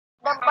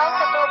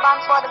បាន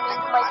ព័ត៌មាន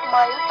ថ្មី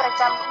ៗប្រ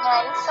ចាំថ្ងៃ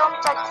សូម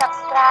ចុច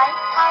Subscribe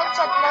ហើយ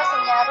ចុចលើស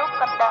ញ្ញារូប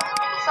កណ្ដឹង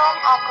សូម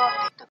អរគុណ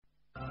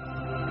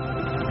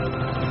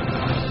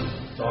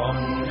សូម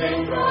រៀប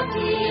ប្រ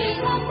តិ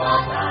ប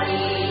ត្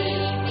តិ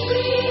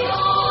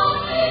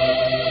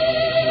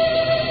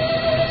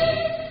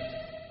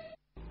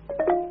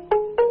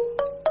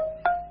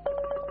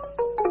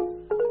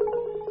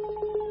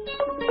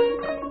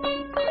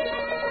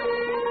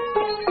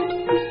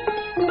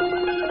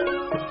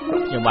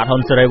បាទហ៊ុ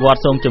នសេរីវត្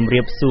តសូមជម្រា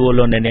បសួរ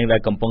លោកអ្នកនាងដែ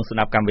លកំពុងស្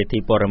ដាប់កម្មវិធី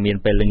ព័ត៌មាន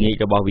ពេលល្ងាច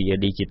របស់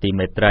VOD ជាទី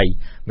មេត្រី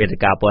វេទិ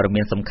កាព័ត៌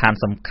មានសំខាន់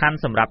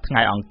សម្រាប់ថ្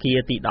ងៃអង្គារ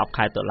ទី10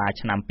ខែតុលា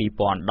ឆ្នាំ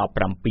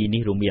2017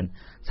នេះរួមមាន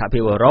សហភា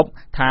ពអឺរ៉ុប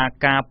ថា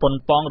ការប៉ុន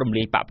ប៉ងរំ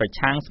លាយបកប្រ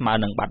ឆាំងស្មើ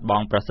នឹងបាត់ប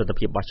ង់ប្រសិទ្ធ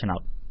ភាពបោះឆ្នោ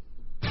ត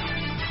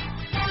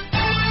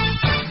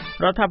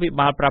រដ្ឋាភិ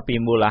បាលប្រាប់ពី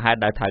មូលហេតុ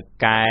ដែលថៅ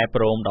កែ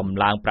ព្រមដំ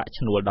ឡើងប្រាក់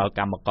ឈ្នួលដល់ក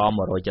ម្មករ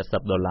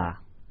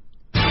$170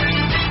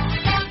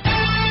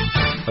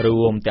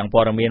រួមទាំងព័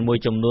ត៌មានមួយ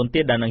ចំនួន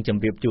ទៀតដែលនឹងជ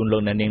ម្រាបជូនលោ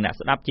កអ្នកនាងអ្នក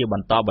ស្ដាប់ជាប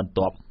ន្តបន្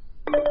ទាប់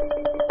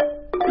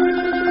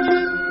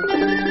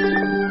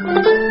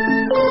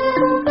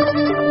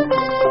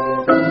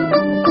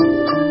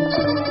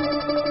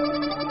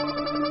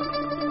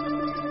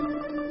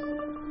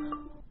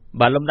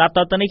បាទលំដាប់ត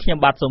ទៅនេះខ្ញុំ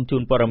បាទសូមជូ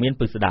នព័ត៌មាន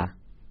ពិស្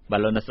ដាបា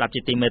ទលោកអ្នកស្ដាប់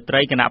ជាទីមេត្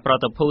រីគណៈប្រ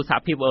តិភូសហ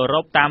ភាពអឺ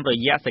រ៉ុបតាមរ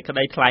យៈសេចក្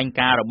តីថ្លែង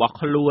ការណ៍របស់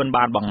ខ្លួន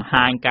បានបង្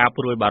ហាញការ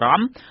ព្រួយបារ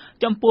ម្ភ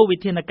ចំពោះវិ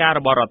ធានការរ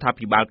បស់រដ្ឋា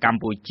ភិបាលក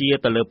ម្ពុជា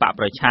ទៅលើបក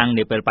ប្រឆាំង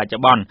នាពេលបច្ចុ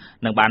ប្បន្ន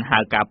និងបានហៅ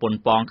ការប៉ុន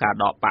ប៉ងការ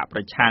ដកបកប្រ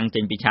ឆាំងចេ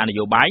ញពីឆាកន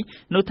យោបាយ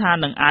នោះថា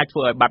នឹងអាចធ្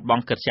វើឲ្យបាត់ប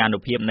ង់កិត្យានុ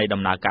ភាពនៃ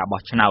ដំណើរការ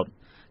បោះឆ្នោត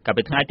កាល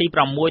ពីថ្ងៃទី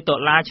6តុ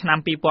លាឆ្នាំ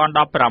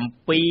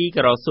2017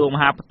ក្រសួងម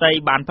ហាផ្ទៃ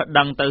បានប្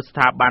តឹងទៅស្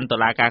ថាប័នតុ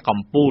លាការកំ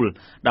ពូល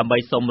ដើម្បី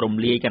សុំរំ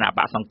លាយគណៈប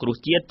កសង្គ្រោះ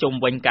ជាតិជុំ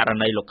វិញករ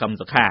ណីលោកកឹម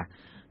សុខា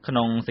ក្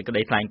នុងសេចក្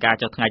តីថ្លែងការណ៍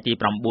ចុះថ្ងៃទី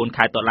9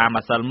ខែតុលា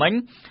ម្សិលមិញ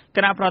គ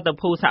ណៈប្រតិ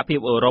ភូសហភាព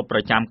អឺរ៉ុបប្រ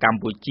ចាំក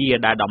ម្ពុជា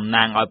ដែលតំ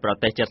ណាងឲ្យប្រ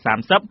ទេសជិត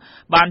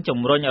30បានជំ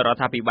រុញឲ្យរ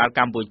ដ្ឋាភិបាល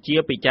កម្ពុជា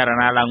ពិចារ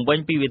ណាឡើងវិញ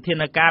ពីវិធា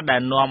នការដែ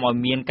លនាំឲ្យ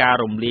មានការ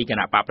រំលាយគ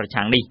ណៈបកប្រ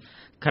ឆាំងនេះ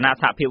គណៈ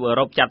សហភាពអឺ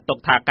រ៉ុបចាត់ទុក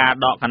ថាការ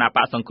ដកគណៈប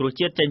កសង្គ្រោះ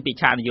ជាតិចេញពី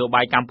ឆាកនយោ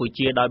បាយកម្ពុ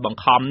ជាដោយបង្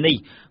ខំនេះ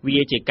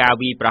វាជាការ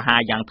វាយប្រហារ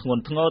យ៉ាងធ្ង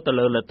ន់ធ្ងរទៅ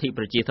លើលទ្ធិ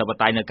ប្រជាធិប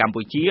តេយ្យនៅកម្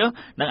ពុជា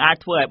និងអាច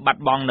ធ្វើឲ្យបា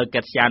ត់បង់នូវ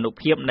កិត្យានុ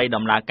ភាពនៃ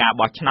ដំណើរការ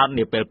បោះឆ្នោត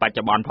នាពេលបច្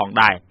ចុប្បន្នផង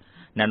ដែរ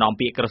អ្នកនាំ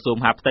ពាក្យក្រសួង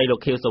មហាផ្ទៃលោក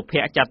ខៀវសុភ័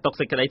ក្រចាត់ទុក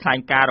សេចក្តីថ្លែង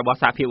ការណ៍របស់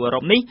សហភាពអឺ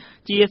រ៉ុបនេះ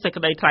ជាសេច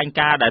ក្តីថ្លែង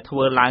ការណ៍ដែលធ្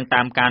វើឡើង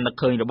តាមការនឹក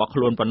ឃើញរបស់ខ្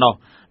លួនប៉ុណ្ណោះ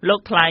លោក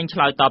ថ្លែងឆ្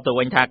លើយតបទៅ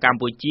វិញថាកម្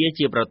ពុជា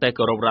ជាប្រទេស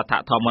គោរពរដ្ឋ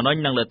ធម្មនុញ្ញ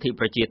និងលទ្ធិ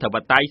ប្រជាធិប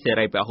តេយ្យសេ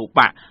រីពហុប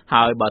ក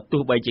ហើយបើ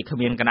ទោះបីជាគ្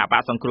មានគណៈប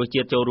កសង្គ្រោះ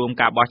ជាតិចូលរួម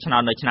ការបោះឆ្នោ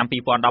តនៅឆ្នាំ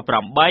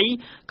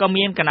2018ក៏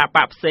មានគណៈប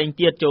កផ្សេង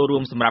ទៀតចូលរួ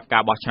មសម្រាប់កា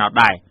របោះឆ្នោត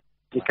ដែរ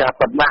ជាការ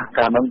ប៉ុណ្ណា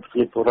កាលនោះ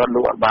ជាពលរដ្ឋ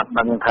លោកបាន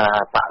ដឹងថា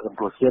បកសង្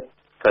គ្រោះជាតិ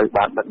ត្រូវ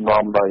បានដឹក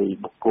នាំដោយ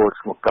បុគ្គល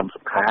ឈ្មោះកឹម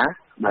សុខា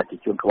ដែលជា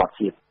ជនក្បត់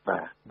ជាតិបា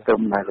ទទៅ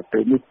នៅប្រទេ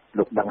សនេះ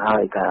លោកដឹងហើ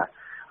យថា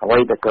អ្វី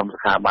ដែលកឹមសុ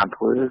ខាបាន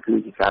ធ្វើគឺ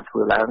ជាការធ្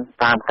វើឡើង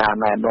តាមការ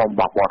ណែនាំរ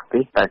បស់បរទេ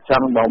សតែច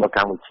ង់នាំមកក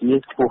ម្ពុជា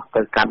ឆ្ពោះ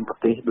ទៅកាន់ប្រ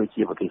ទេសដូច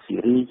ជាប្រទេសស៊ី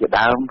រីជា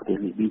ដើមប្រទេស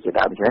លីប៊ីជា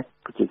ដើមនេះ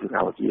ប្រជាជនក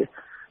ម្ពុជា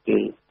គេ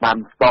បាន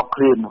ស្បកឃ្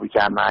លានពិ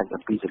ចារណា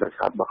អំពីចរិត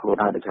ស្អាតរបស់ខ្លួន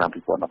ហើយនៅឆ្នាំ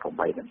2018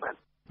ហ្នឹងបាទ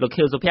លោក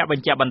ខៀវសុភ័ក្រប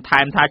ញ្ជាក់បន្ថែ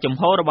មថាជំ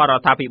ហររបស់រ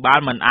ដ្ឋាភិបាល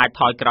មិនអាច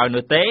ថយក្រោយ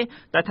នោះទេ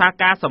តែថា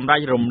ការសម្រេច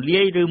រំ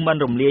លាយឬមិន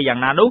រំលាយយ៉ាង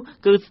ណានោះ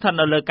គឺស្ថិត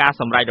នៅលើការ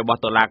សម្រេចរបស់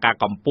តុលាការ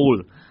កំពូល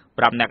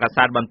ប្រាប់អ្នកកា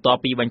សែតបន្ទាប់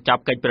ពីបញ្ច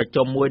ប់កិច្ចប្រ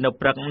ជុំមួយនៅ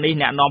ព្រឹកនេះ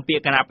អ្នកនាំពា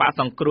ក្យគណៈបក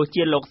សង្គ្រោះ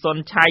ជាតិលោកសុន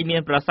ឆៃមា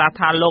នប្រសាសន៍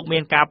ថាលោកមា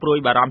នការព្រួយ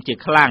បារម្ភជា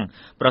ខ្លាំង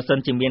ប្រសិន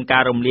ជាមានកា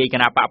ររំលាយគ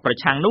ណៈបកប្រ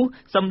ឆាំងនោះ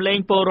សម្លេង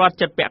ពលរដ្ឋ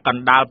ចិត្តពាក់ក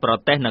ណ្ដាលប្រ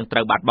ទេសនឹងត្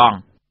រូវបាត់បង់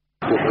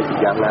ទោះបីជា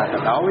យ៉ាងណាក៏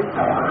ដោយ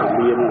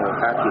មាន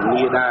ការជំ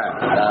នាញដែរ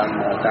តាម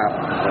ការ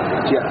ប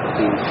ញ្ជាក់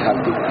ពីស្ថាន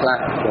ភាពខ្លះ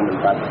ខ្ញុំមិន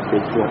បានពេ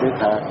កព្រោះទេ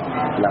ថាគ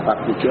ណៈបក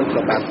ប្រជាជន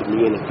ក៏បានជំ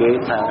នាញគេ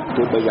ថា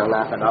ទោះបីយ៉ាង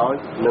ណាក៏ដោយ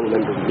នឹងមិ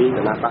នរំលាយគ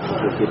ណៈបកប្រ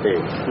ជាជនទេ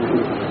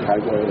ហើយ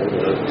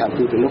ស្ថាន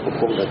ភាពនោះកំ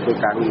ពុងតែធ្វើ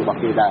ការងាររបស់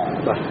គេដែរ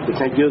ដូ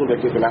ច្នេះយើងដែល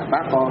ជាគណៈប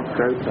កក៏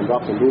ត្រូវសម្រ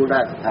បសម្រួល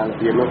ដែរស្ថាន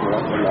ភាពនោះក៏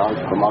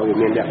កុំឲ្យ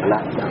មានលក្ខណៈ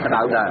ក្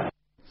តៅដែរ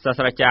សាស្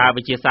ត្រាចារ្យ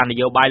វិទ្យាសាស្ត្រន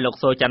យោបាយលោក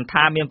សូចន្ទ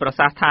ថាមានប្រ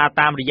សាសន៍ថា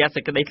តាមរយៈសេ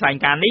ចក្តីថ្លែង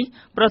ការណ៍នេះ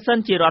ប្រសិន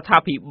ជារដ្ឋា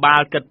ភិបា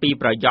លគិតពី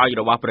ប្រយោជន៍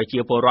របស់ប្រជា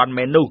ពលរដ្ឋ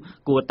មែននោះ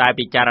គួរតែ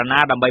ពិចារណា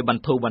ដើម្បីប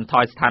ន្ធូរបន្ថ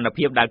យស្ថាន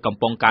ភាពដែលកំ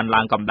ពុងកើន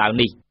ឡើងកម្ដៅ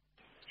នេះ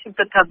ខ្ញុំ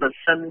គិតថាបើ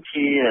សិន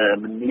ជា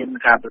មិនមាន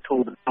ការបន្ធូរ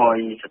បន្ថយ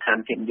ស្ថាន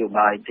ភាពនយោ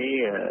បាយទេ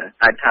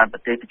អាចថាប្រ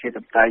ទេសប្រជា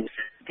ធិបតេយ្យ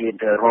ទៀ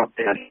តរដ្ឋ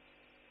ទេ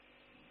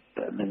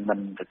នឹងមិន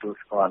ទទួល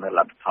ស្គាល់នៅល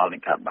ទ្ធផលនៃ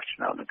ការបោះឆ្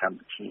នោតនៅកម្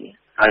ពុជា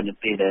ហើយនៅ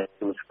ពេលដែលទ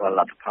ទួលស្គាល់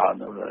លទ្ធផល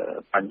នោះ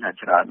បញ្ហា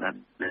ច្រើនណាស់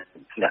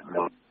ធ្លាក់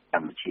នៅក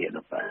ម្ពុជា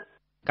នោះបាទ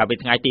កាលពី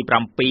ថ្ងៃទី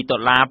7តុ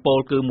លាពល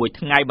គឺមួយ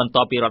ថ្ងៃបន្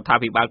ទាប់ពីរដ្ឋា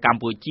ភិបាលក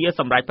ម្ពុជា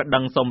សម្រេចប្តឹ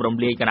ងសុំរំ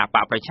លាយគណៈប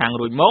កប្រឆាំង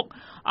រួចមក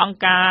អង្គ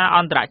ការអ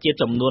ន្តរជាតិ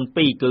ចំនួន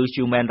2គឺ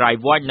Human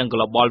Rights Watch និង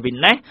Global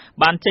Witness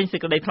បានចេញសេច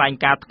ក្តីថ្លែង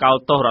ការណ៍ថ្កោល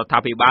ទោសរដ្ឋា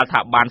ភិបាលថា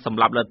បានសម្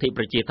លាប់លទ្ធិ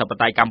ប្រជាធិប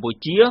តេយ្យកម្ពុ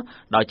ជា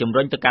ដោយជំ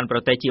រុញទៅកាន់ប្រ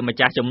ទេសជាម្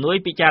ចាស់ជំនួយ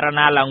ពិចារ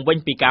ណាឡើងវិញ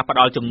ពីការផ្ត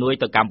ល់ជំនួយ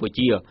ទៅកម្ពុ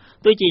ជា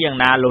ទោះជាយ៉ាង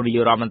ណាលោកនាយ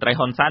ករដ្ឋមន្ត្រី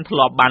ហ៊ុនសែនធ្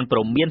លាប់បានព្រ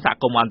មានសហ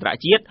គមន៍អន្តរ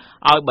ជាតិ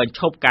ឲ្យបញ្ឈ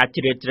ប់ការ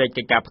ជ្រៀតជ្រែក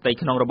កិច្ចការផ្ទៃ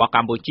ក្នុងរបស់ក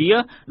ម្ពុជា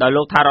ដោយ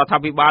លោកថារដ្ឋា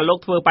ភិបាលលោក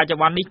ធ្វើបច្ចុ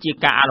ប្បន្ននេះជា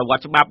ការអនុវត្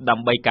តច្បាប់ដើ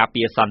ម្បីការ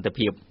ពារសន្តិ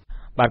ភាព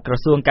បាទក្រ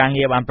សួងការ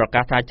ងារបានប្រ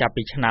កាសថាចាប់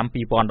ពីឆ្នាំ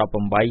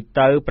 2018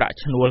 ទៅប្រាក់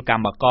ឈ្នួលក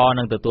ម្មករ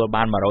នឹងទទួល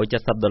បាន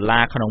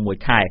 $170 ក្នុងមួយ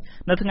ខែ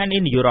នៅថ្ងៃនេះ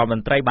នាយករដ្ឋម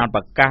ន្ត្រីបាន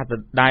ប្រកាស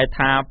ដែរ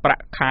ថាប្រា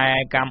ក់ខែ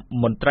កម្ម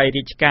មន្ត្រី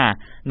រាជការ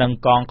និង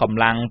កងកម្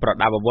លាំងប្រ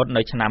ដាប់អាវុធ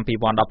នៅឆ្នាំ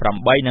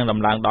 2018 នឹងដំ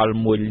ឡើងដល់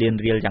 1 លាន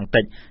រៀលយ៉ាង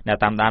តិចអ្នក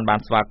តាមដានបាន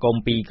ស្វាគម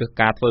ន៍ពី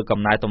ការធ្វើកំ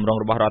ណែទម្រង់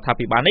របស់រដ្ឋា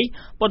ភិបាលនេះ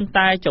ប៉ុន្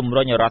តែជំ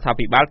រុញឲ្យរដ្ឋា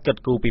ភិបាលគិត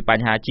គូរពីប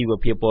ញ្ហាជីវ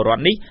ភាពពលរ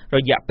ដ្ឋនេះរ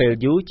យៈពេល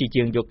យូរជា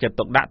ជាងយកចិត្ត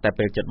ទុកដាក់តែ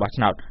ពេលជិតបោះ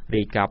ឆ្នោត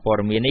រាយការណ៍ព័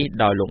ត៌មាននេះ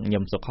ដោយលោកញឹ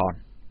មសុខន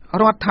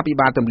រដ្ឋាភិ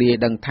បាលទម្លាយ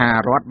ដឹងថា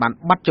រដ្ឋបាន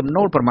បាត់ចំ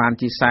ណូលប្រមាណ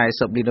ជា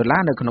$40 លា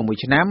ននៅក្នុងមួយ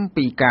ឆ្នាំ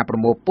ពីការប្រ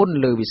មូលពន្ធ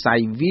លើវិស័យ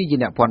វាយ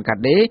នភ័ណ្ឌកា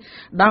ត់ដេរ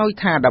ដោយ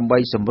ថាដើម្បី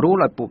សម្រួល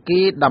ឲ្យពួក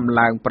គេដំ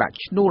ឡើងប្រាក់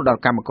ឈ្នួលដ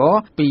ល់កម្មករ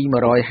ពី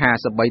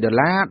$153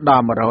ដ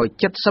ល់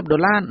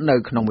$170នៅ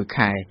ក្នុងមួយ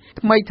ខែ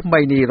ថ្មី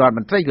នេះរដ្ឋម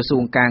ន្ត្រីក្រសួ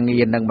ងការងា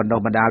រនិងបណ្ដុះ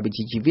បណ្ដាលវិជ្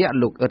ជាជីវៈ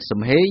លោកអ៊ិត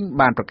សំហេង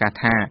បានប្រកាស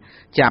ថា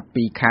ចាប់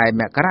ពីខែ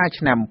មករា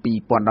ឆ្នាំ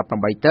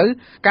 2018 ទៅ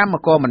កម្ម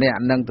ករម្នាក់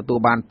នឹងទទួល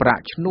បានប្រា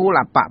ក់ឈ្នួល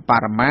អបប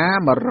រមា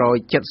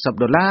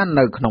$170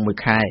នៅក្នុងមួយ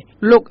ខែ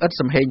លោកអ៊ិត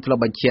សំហេងធ្លា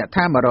ប់បញ្ជាក់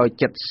ថា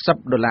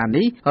$170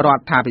នេះរ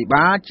ដ្ឋាភិ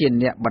បាលជា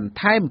អ្នកបន្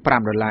ថែម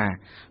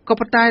$5ក៏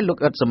ប៉ុន្តែលោក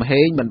អ៊ិតសំ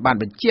ហេងមិនបាន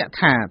បញ្ជាក់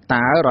ថា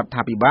តើរដ្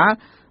ឋាភិបាល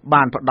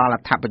បានផ្ដល់អ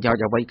ត្ថប្រយោជ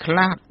ន៍អ្វីខ្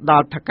លះដ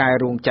ល់ថៅកែ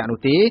រោងចក្រនោះ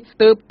ទេ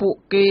ទើបពួក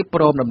គេ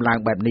ព្រមដំឡើង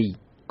បែបនេះ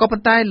ក៏ប៉ុ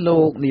ន្តែលោ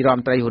កនាយរដ្ឋ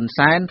មន្ត្រីហ៊ុន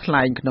សែនថ្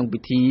លែងក្នុងពិ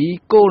ធី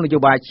គោលនយោ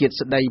បាយជាតិ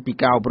ស្ដីពី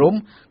ការអប់រំ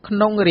ក្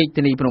នុងរាជ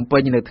ធានីភ្នំពេ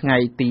ញនៅថ្ងៃ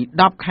ទី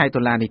10ខែ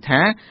តុលានេះ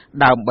ថា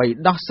ដើម្បី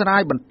ដោះស្រា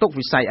យបន្ទុក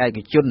វិស័យឯក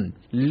ជន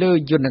លើ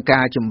យន្តកា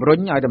រជំរុញ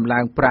ឲ្យដំឡើ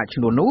ងប្រាក់ឈ្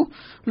នួលនោះ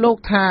លោក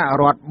ថា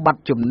រដ្ឋបា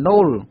ត់ចំណូ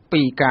ល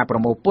ពីការប្រ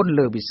មូលពន្ធ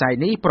លើវិស័យ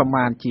នេះប្រ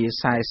មាណជា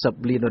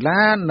$40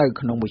 លាននៅ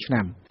ក្នុងមួយឆ្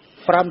នាំ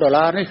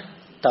$5នេះ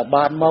តើ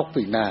បានមក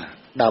ពីណា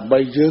ដើម្បី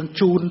យើង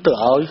ជូនទៅ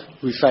ឲ្យ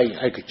វិស័យ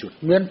ឯកជន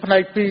មានផ្នែ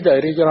កពីរដែល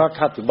រាជរដ្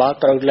ឋាភិបាល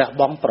ត្រូវលះ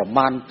បង់ប្រ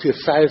មាណជា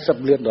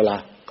$40 លា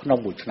នក្នុង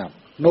មួយឆ្នាំ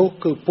នោះ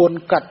គឺពន្ធ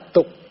កាត់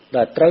ទុក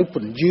ដែលត្រូវព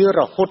ន្យារ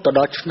ហូតដ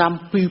ល់ឆ្នាំ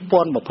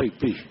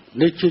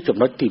2022នេះជាចំ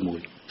ណុចទី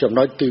1ចំ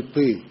ណុចទី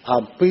2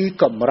អំពី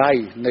កម្រៃ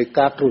នៃ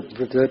ការត្រួត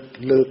ពិនិត្យ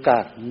លើកា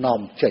រ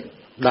នាំចេញ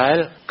ដែល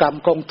កម្ម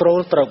គនត្រូល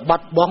ត្រូវបា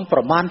ត់បង់ប្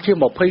រមាណជា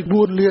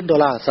$24 លា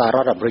នសហរ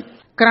ដ្ឋអាមេរិក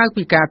ក្រៅ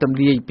ពីការទម្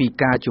លាយពី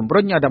ការជំរុ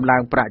ញឲ្យដំឡើ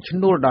ងប្រាក់ឈ្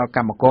នួលដល់ក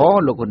ម្មករ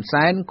លោកហ៊ុន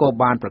សែនក៏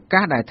បានប្រ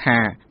កាសដែរថា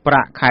ប្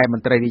រាក់ខែម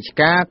ន្ត្រីរាជ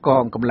ការក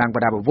ងកម្លាំងប្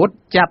រដាប់អាវុធ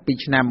ចាប់ពី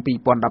ឆ្នាំ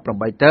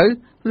 2018 ទៅ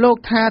លោក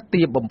ថា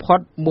ទាបបំផុត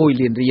$1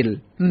 លានរៀល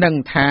និង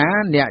ថា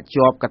អ្នក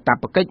ជាប់កាត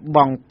ព្វកិច្ចប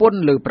ង់ពន្ធ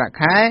លើប្រាក់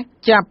ខែ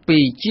ចាប់ពី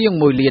ជាង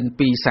$1.2 លាន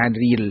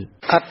រៀល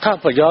អត្ថ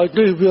ប្រយោជន៍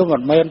នេះវាមិ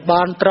នមែន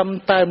បានត្រឹម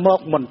តែមក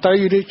មន្ត្រី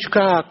រាជ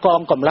ការក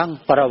ងកម្លាំង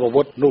ប្រដាប់អា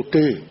វុធនោះ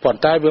ទេប៉ុ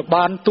ន្តែវា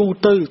បានទូ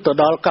ទៅ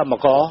ដល់កម្ម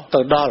ករ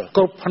ទៅដល់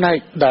គ្រប់ផ្នែក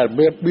ដែល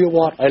មានបៀវ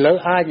ត្សឥឡូវ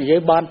អាចនិយាយ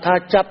បានថា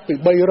ចាប់ពី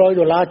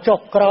$300ចុះ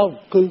ក្រោម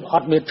គឺអ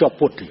ត់មានជាប់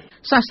ពន្ធទេ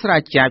សាស្ត្រា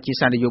ចារ្យជា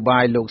សានយោបា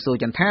យលោកសូ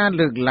ចន្ទា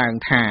លើកឡើង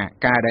ថា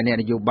ការដែលអ្នក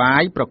នយោបា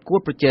យប្រកួត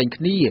ប្រជែង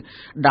គ្នា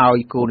ដោយ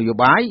គោលនយោ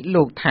បាយ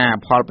លោកថា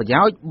ផលប្រ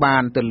យោជន៍បា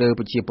នទៅលើ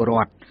ប្រជាពលរ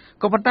ដ្ឋ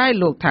ក៏ប៉ុន្តែ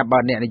លោកថាបើ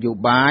អ្នកនយោ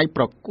បាយ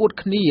ប្រកួត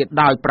គ្នា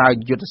ដោយប្រើ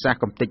យុទ្ធសាស្ត្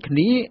រកំទេចគ្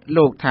នា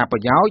លោកថាប្រ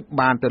យោជន៍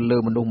បានទៅលើ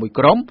មនុស្សមួយ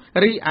ក្រុម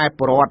រីឯព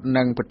លរដ្ឋ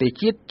និងប្រទេស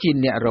ជាតិជា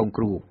អ្នករង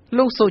គ្រោះ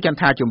លោកសូចន្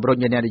ទាជំរុញ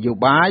ឲ្យអ្នកនយោ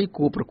បាយ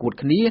គួរប្រកួត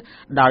គ្នា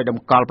ដោយត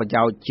ម្កល់ប្រ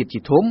យោជន៍ជាតិជា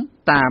ធំ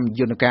តាម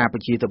យន្តការប្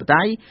រជាធិប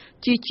តេយ្យ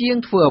ជាង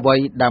ធ្វើអ្វី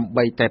ដើម្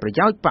បីតែប្រ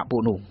យោជន៍បពុ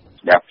នោះ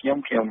ដែលខ្ញុំ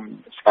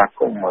ស្វា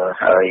គមន៍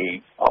ហើយ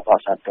អបអរ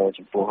សាទរ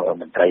ចំពោះ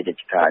មន្ត្រីរា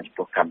ជការចំ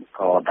ពោះកម្មក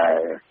រដែល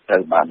ត្រូ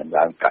វបានដំ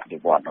ឡើងប្រាក់បៀ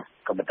វត្សនោះ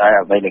ក៏ប៉ុន្តែ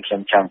អ្វីដែលខ្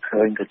ញុំចង់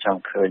ឃើញគឺច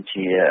ង់ឃើញ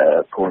ជា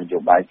គោលនយោ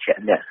បាយជា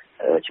ក់លាក់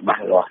ច្បា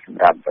ស់លាស់ស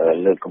ម្រាប់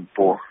លើកកម្ព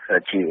ស់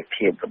ជីវ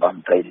ភាពរបស់ម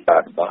ន្ត្រី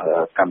របស់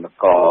កម្ម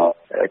ករ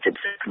ចិត្ត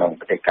ក្នុង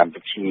ប្រទេសកម្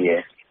ពុជា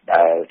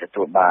ដែលទ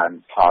ទួលបាន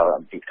ផល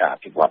អំពីការអ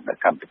ភិវឌ្ឍនៅ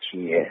កម្ពុ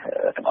ជា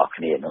ទាំងអស់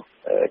គ្នានោះ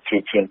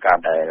ជាងការ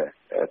ដែល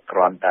គ្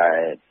រាន់តែ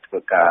ធ្វើ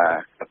ការ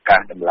ប្រកា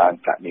សដំឡើង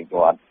ប្រាក់បៀវ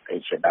ត្សអី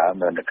ជាដើម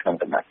នៅក្នុង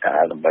ដំណាក់កា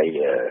លដើម្បី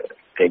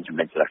កេងចំ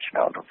ណេញផ្លូវឆ្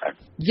នោតនោះបាទ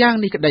យ៉ាង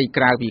នេះក្តី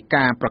ក្រៅពី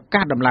ការប្រកា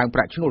សដំឡើងប្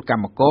រាក់ឈ្នួលក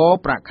ម្មករ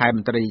ប្រាក់ខែម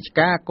ន្ត្រីរាជ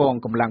ការកង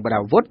កម្លាំងប្រដា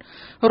ប់អាវុធ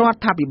រ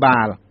ដ្ឋាភិបា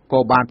លក៏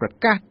បានប្រ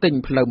កាសទិញ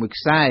ផ្លូវមួយ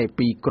ខ្សែ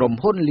ពីក្រុម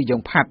ហ៊ុនលីយ៉ុ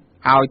ងផាត់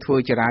ឲ្យធ្វើ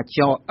ចរាច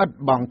រណ៍ឥត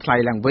បង់ថ្លៃ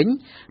ឡើងវិញ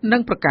និ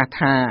ងប្រកាស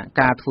ថា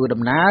ការធ្វើ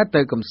ដំណើរ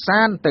ទៅកំ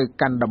សាន្តទៅ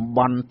កាន់តំប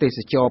ន់ទេស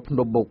ចរភ្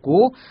នំបូកគោ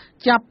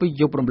ចាប់ពី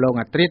យប់រំលង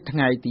អាធ្រាត្រថ្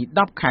ងៃទី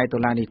10ខែតុ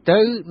លានេះទៅ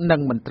នឹ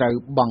ងមិនត្រូវ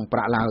បង់ប្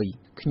រាក់ឡើយ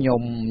ខ្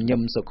ញុំញឹ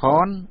មសុខ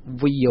ន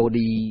VOD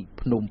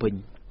ភ្នំពេញ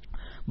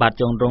បាទ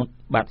ជន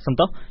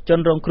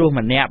រងគ្រោះ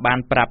ម្នាក់បាន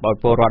ប្រាប់ឲ្យ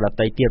ពលរដ្ឋដ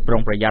ទៃទៀតប្រុ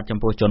ងប្រយ័ត្នចំ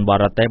ពោះជនប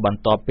រទេសបន្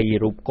ទាប់ពី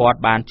រូបគាត់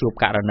បានជួប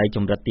ករណី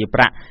ជំរិតទារប្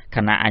រាក់ខ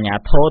ណៈអាជ្ញា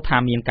ធរថា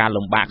មានការ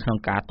លំបាកក្នុង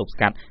ការទប់ស្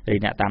កាត់រី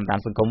អ្នកតាមដាន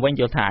សង្គមវិញ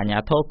យល់ថាអាជ្ញា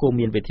ធរគួរ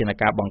មានវិធាន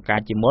ការបង្ការ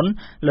ជាមុន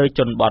លើជ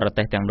នបរ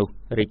ទេសទាំងនោះ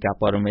រីកា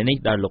ព័ត៌មាននេះ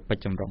ដោយលោកពេ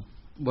ជ្រចម្រុង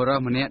បុរស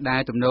ម្នាក់ដែ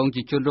លទំនង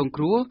ជាជនរង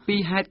គ្រោះពី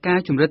ហេតុការ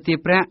ណ៍ជំរិតទារ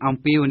ប្រាក់អំ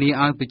ពីវនី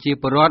ឲ្យប្រជា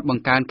ពលរដ្ឋប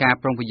ង្កើនការ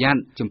ប្រុងប្រយ័ត្ន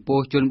ចំពោះ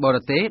ជនបរ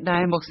ទេសដែ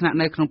លមកស្នាក់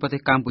នៅក្នុងប្រទេ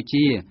សកម្ពុ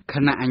ជាខ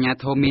ណៈអាជ្ញា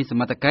ធរមានស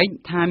មត្ថកិច្ច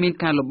ថាមាន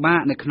ការលំបា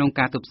កនៅក្នុង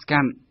ការទប់ស្កា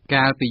ត់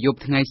កាលពីយប់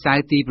ថ្ងៃសៅ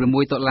រ៍ទី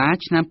6 តុលា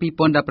ឆ្នាំ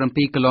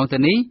2017កន្លងទៅ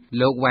នេះ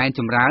លោកវ៉ែនច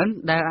ម្រើន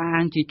ដែលអា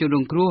ងជាជនរ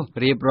ងគ្រោះ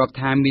រៀបរាប់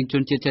ថាមានជ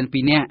នជាតិចិន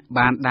2នាក់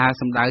បានដើរ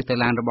សម្ដៅទៅ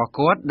ឡានរបស់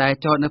គាត់ដែល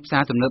ចតនៅផ្សា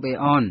រទំនើបអេ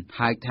អន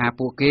ហើយថា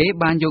ពួកគេ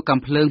បានយកកាំ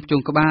ភ្លើងភ្ជ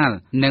ង់ក្បាល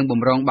និងបំ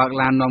រុងបើក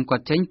ឡាននាំគា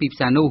ត់ចេញពីផ្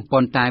សារនោះ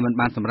ប៉ុន្តែមិន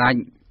បានសម្រេច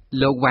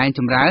លោកវ៉ែនច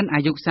ម្រើនអា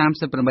យុ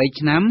38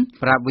ឆ្នាំ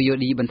ប្រាប់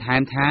VOD បន្ថែ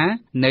មថា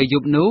នៅយ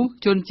ប់នោះ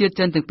ជនជាតិ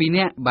ចិនទាំងពីរ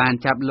នាក់បាន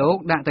ចាប់លោក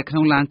ដាក់ទៅក្នុ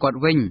ងឡានគាត់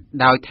វិញ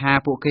ដោយថា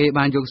ពួកគេ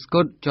បានយកស្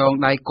គុតចង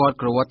ដៃគាត់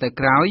ក្រវាត់ទៅ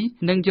ក្រោយ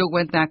និងយក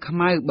វ៉ែនតាខ្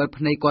មៅបិទ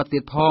ភ្នែកគាត់ទៀ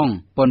តផង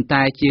ប៉ុន្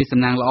តែជាសំ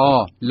ណាងល្អ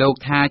លោក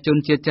ថាជន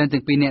ជាតិចិនទាំ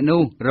ងពីរនាក់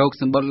នោះរក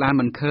សម្បត្តិឡាន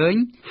មិនឃើញ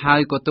ហើ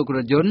យក៏ទុករ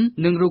ថយន្ត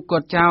និងរូបគា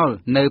ត់ចោល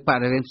នៅប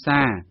រិវេណផ្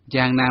សារ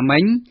យ៉ាងណាមិ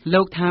ញ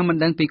លោកថាមិន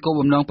ដឹងពីគោល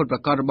បំណងពិតប្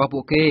រាកដរបស់ពួ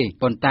កគេ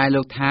ប៉ុន្តែ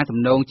លោកថាទំ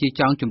នងជា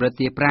ចង់ជំរិត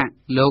ទារប្រាក់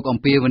លោកអំ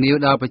ពាវនាវ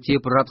ដល់ប្រជា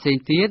ពលរដ្ឋផ្សេង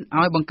ទៀត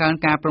ឲ្យបង្កើន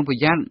ការប្រុងប្រ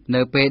យ័ត្ន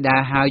នៅពេលដើ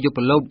រហើរយ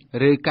ប់លប់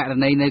ឬករ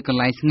ណីនៅកន្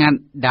លែងស្ងាត់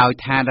ដោយ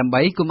ថាដើម្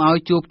បីកុំឲ្យ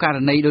ជួបករ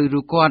ណីដោយ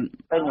រូបគាត់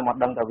ខ្ញុំអត់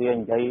ដឹងថាវានិ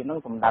យាយនឹង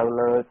សំដៅ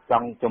លើច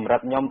ង់ជំរិត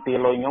ខ្ញុំទា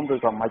លុយខ្ញុំឬ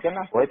ក៏មិនចឹង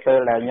ណាព្រោះពេល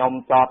ដែលខ្ញុំ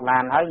ចតឡា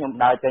នហើយខ្ញុំ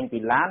ដើរចេញពី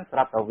ឡានស្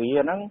រាប់តែវា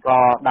ហ្នឹងក៏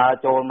ដើរ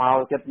ចូលមក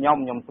ជិតខ្ញុំ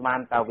ស្មាន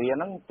ថាវាហ្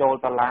នឹងចូល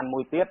ទៅឡានមួ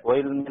យទៀតព្រោះ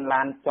មាន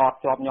ឡានចត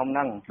ជាប់ខ្ញុំហ្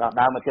នឹងដល់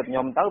ដើរមកជិតខ្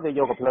ញុំទៅវាយ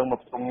កកាភ្លើងមក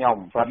ផ្ទុំខ្ញុំ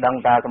ក៏ដឹង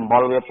ថាសម្ប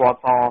ល់វាពណ៌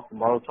សស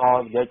ម្បល់ស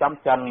និយាយចំ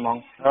ចិនហ្មង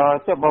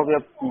ជិះរបស់វា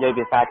និយាយ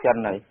ភាសាចិន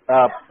ហើយ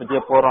ប្រជា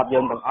ពលរដ្ឋយើ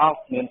ងទាំងអស់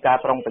មានការ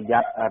ប្រុងប្រយ័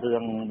ត្នរឿ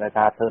ងដែល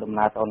ថាធ្វើដំ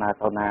ណើរទៅ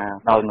ណា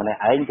ដោយម្នាក់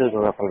ឯងគឺក៏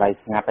កន្លែង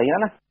ស្ងាត់អី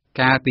ណា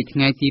កាលពីថ្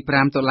ងៃទី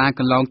5 តុលា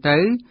កន្លងទៅ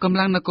កម្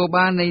លាំងនគរ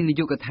បាលនៃនា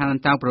យកដ្ឋានអ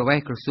ន្តរប្រវេស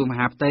ន៍ក្រសួងម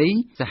ហាផ្ទៃ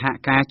សហ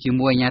ការជា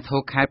មួយអាជ្ញាធរ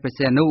ខេត្តព្រះ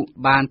សីហនុ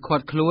បានឃា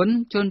ត់ខ្លួន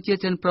ជនជាតិ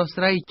ចិនប្រុស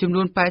ស្រីចំ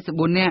នួន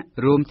84នាក់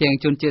រួមទាំង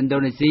ជនជាតិឥណ្ឌូ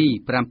នេស៊ី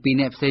7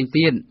នាក់ផ្សេង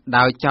ទៀត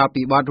ដោយចោទ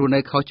ពីបទរស់នៅ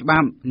ខុសច្បា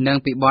ប់និង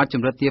ពីបទច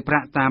ម្រិតទារប្រា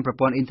ក់តាមប្រ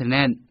ព័ន្ធអ៊ីនធឺ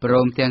ណិតព្រ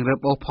មទាំងរឹប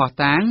អូសភស្តុ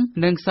តាង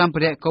និងសម្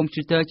ភារៈកុំព្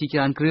យូទ័រជាច្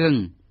រើនគ្រឿង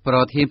ប្រ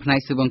ធានផ្នែក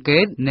ស៊ើបអង្កេ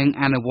តនិង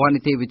អនុវត្តនី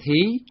តិវិ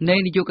ធីនៃ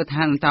នាយកដ្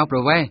ឋានអន្តរប្រ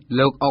វេសន៍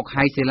លោកអុក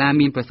ហៃសេឡា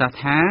មានប្រសាសន៍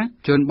ថា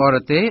ជនបរ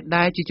ទេស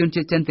ដែលជាជន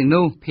ជាតិចិនទាំង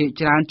នោះភាគ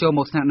ច្រើនចូលម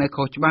កស្នាក់នៅ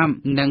ខុសច្បាប់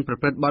និងប្រ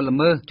ព្រឹត្តបទល្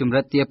មើសចម្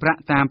រិតទារប្រាក់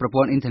តាមប្រ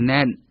ព័ន្ធអ៊ីនធឺ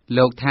ណិត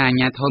លោកថាអាជ្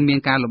ញាធរមាន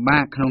ការលំបា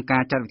កក្នុងកា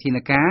រចាត់វិធាន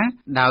ការ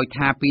ដោយ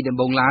ថាពីដំ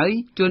បូងឡើយ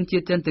ជនជា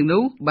តិចិនទាំង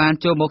នោះបាន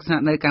ចូលមកស្នា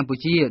ក់នៅកម្ពុ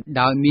ជា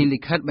ដោយមានលិ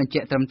ខិតបញ្ជា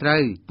ក់ត្រឹមត្រូ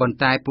វប៉ុន្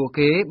តែពួក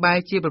គេបែរ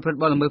ជាប្រព្រឹត្ត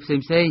បទល្មើស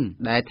ផ្សេងៗ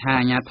ដែលថា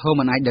អាជ្ញាធរ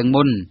មិនអាចដឹង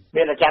មុន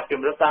មានតែចាប់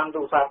ជំរិតតាម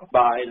ទូរស័ព្ទ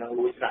បាយនឹង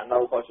លួចស្នាក់នៅ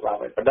ខុសច្បាប់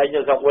ហើយបណ្ដេញទៅ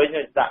ស្រុកវិញ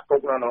ដាក់គុ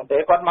កនៅនោះតែ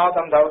គាត់មក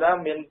តាមទៅដែរ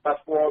មានប៉ាស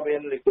ពតមា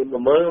នលិខិត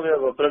ល្មើសវា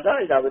ប្រព្រឹត្តហើ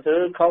យតែវាធ្វើ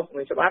ខុស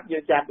នឹងច្បាប់យើ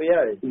ងចាប់វា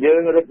ហើយយើ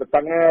ងរឹតបន្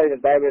តឹងហើយ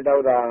តែវាទៅ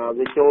ថា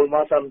វាចូលម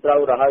កតាមត្រូវ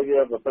ទៅហើយវា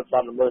ប្រព្រឹត្តប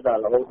ទល្មើសតែ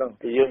រហូតហ្នឹង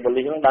យើងប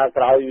លិសហ្នឹងដើរ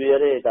ក្រោយវា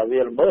ទេតែ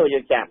វាល្មើសយើ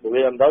ងចាប់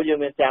វាមិនទៅយើង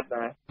មានចាប់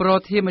ដែរប្រ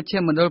ធានមជ្ឈ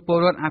មណ្ឌលពល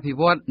រដ្ឋអភិ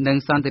វឌ្ឍនិង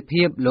សន្តិ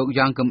ភាពលោក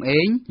យ៉ងកំឯ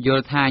ងយ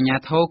ល់ថាអាជ្ញា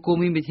ធរគួរ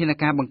មានវិធាន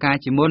ការបង្ការ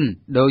ជាមុន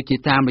ដោយជា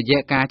តាមរយៈ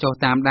ការចុះ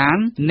តាមដាន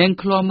និង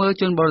ឃ្លាំមើល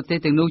ជនបរទេស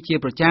ទាំងនោះជា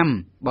ប្រចាំ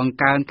បង្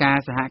កើនការ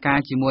សហការ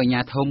ជាមួយអាជ្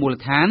ញាធរមូល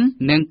ដ្ឋាន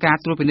និងការ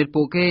ត្រួតពិនិត្យ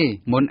ពួកគេ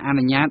មុនអ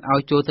នុញ្ញាតឲ្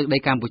យចូលទឹកដី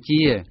កម្ពុ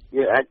ជា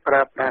យើងអាចប្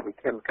រើប្រាស់វិ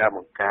ធានការប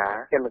ង្ការ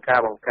ហ្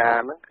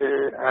នឹងគឺ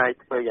អាច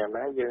ធ្វើយ៉ាង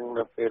ណាយើង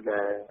នៅពេល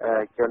ដែល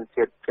ជន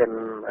ជាតិចិន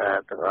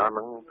ទាំងអស់ហ្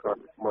នឹងគា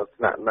ត់មក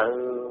ស្នាក់នៅ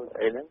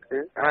អីហ្នឹងគឺ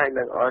អាច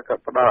នឹងឲ្យគា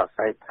ត់ផ្ដល់អា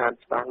ស័យដ្ឋាន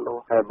ច្បាស់លា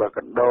ស់ហើយបើក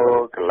ណ្ដោ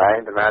កន្លែង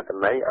ដំណើរទៅ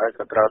ណីឲ្យ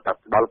គាត់ត្រូវតែ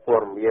ផ្ដល់ព័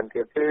ត៌មាន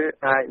ទៀតគឺ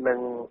អាចនឹង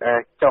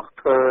ចុះ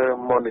ធ្វើ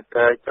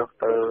monitor ចុះ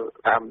ទៅ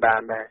តាមដា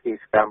នដែរពី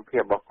សកម្មភា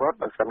ពរបស់គាត់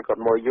បើសិនគា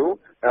ត់មកយូរ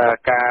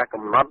ការ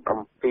កំណត់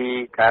អំពី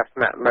ការស្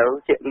នាក់នៅ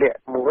ជាក់លាក់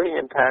មួយ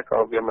មានថាក៏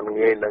វាមិន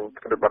ងាយនឹង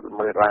ធ្វើបាត់ល្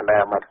មើសបានដែ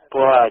រមកព្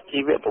រោះជី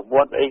វប្រវ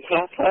ត្តិអីខ្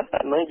លះ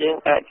អានោះយើង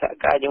អាចសហ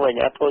ការជាមួយអា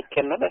ជ្ញាធរ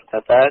ចិនណា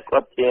តែគា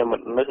ត់ជាម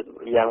នុស្ស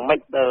យ៉ាងម៉េច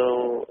ទៅ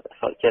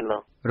ស្រុកចិន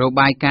នោះរ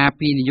បាយការណ៍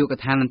ពីនាយក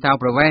ដ្ឋានអន្តរ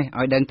ប្រវេសន៍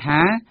ឲ្យដឹងថា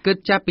គិត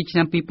ចាប់ពីឆ្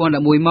នាំ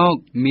2011មក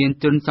មាន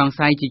ជនសង្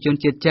ស័យជាជន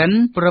ជាតិចិន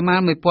ប្រមាណ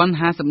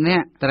 1050 នា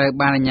ក់ត្រូវ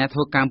បានអាជ្ញាធ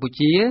រកម្ពុ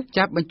ជា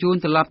ចាប់បញ្ជូន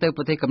ត្រឡប់ទៅ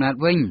ប្រទេសកំណើត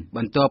វិញប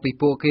ន្ទាប់ពី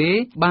ពួកគេ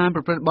បានប្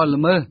រព្រឹត្តបទ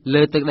ល្មើស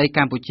លើទឹកដីក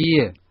ម្ពុជា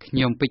ខ្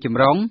ញុំពេជ្រច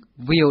ម្រុង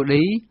VOD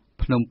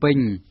ភ្នំពេញ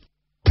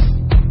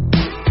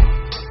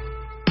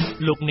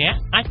លោកអ្នក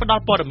អាចផ្ដ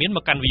ល់ព័ត៌មានម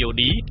កកាន់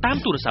VOD តាម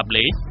ទូរស័ព្ទ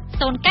លេខ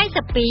092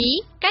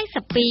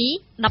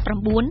 92 19 02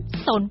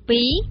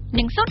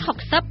និង060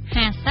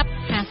 50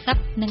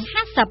 50និង 50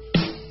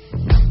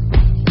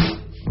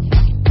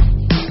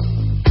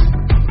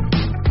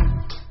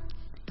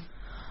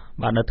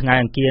បាទនៅថ្ងៃ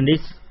អង្គារនេះ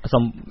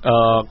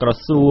ក្រ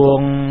សួង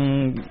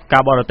កា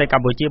របរទេសក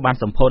ម្ពុជាបាន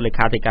សម្ពោធលេ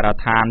ខាធិការ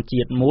ដ្ឋាន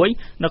ជាតិមួយ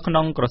នៅក្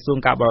នុងក្រសួង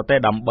ការបរទេស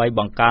ដើម្បី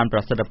បង្កើនប្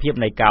រសិទ្ធភាព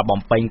នៃការបំ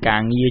ពេញកា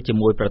រងារជា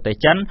មួយប្រទេស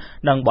ចិន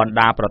និងបណ្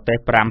ដាប្រទេស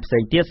5ផ្សេ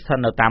ងទៀតស្ថិត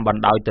នៅតាមប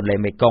ណ្ដោយទន្លេ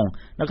មេគង្គ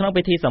នៅក្នុង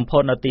ពិធីសម្ពោ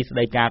ធនៅទីស្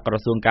តីការក្រ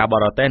សួងការប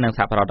រទេសនិងស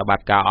ហប្រតិបត្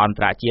តិការអន្ត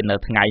រជាតិនៅ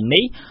ថ្ងៃ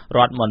នេះរ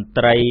ដ្ឋមន្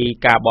ត្រី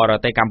ការបរ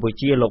ទេសកម្ពុ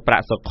ជាលោកប្រា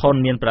ក់សុខុន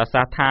មានប្រ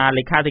សាសន៍ថា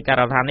លេខាធិការ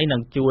ដ្ឋាននេះនឹ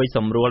ងជួយស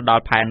ម្រួលដ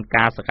ល់ផែន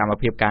ការសកម្ម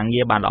ភាពការ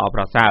ងារបានល្អ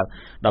ប្រសើរ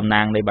តំ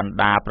ណាងនៃបណ្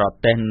ដា ប្រ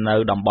ទេសនៅ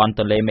តំបន់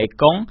ទន្លេមេ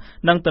គង្គ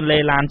និងទន្លេ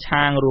ឡាន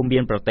ឆាងរួមមា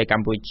នប្រទេសក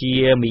ម្ពុជា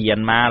មីយ៉ា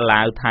ន់ម៉ា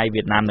ឡាវថៃ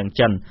វៀតណាមនិង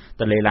ចិន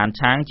ទន្លេឡាន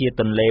ឆាងជា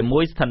ទន្លេមួ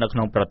យស្ថិតនៅក្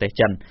នុងប្រទេស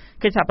ចិន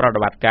កិច្ចសហប្រតិ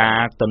បត្តិការ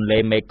ទន្លេ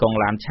មេគង្គ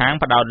ឡានឆាង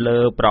ផ្ដោតលើ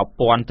ប្រ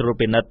ព័ន្ធត្រួត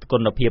ពិនិត្យគុ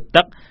ណភាព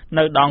ទឹក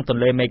នៅដងទ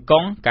ន្លេមេគ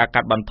ង្គការ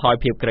កាត់បន្ថយ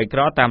ភាពក្រីក្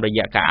រតាមរ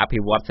យៈការអភិ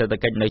វឌ្ឍសេដ្ឋ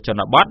កិច្ចនៅជ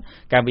នបទ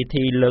កម្មវិ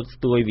ធីលើកស្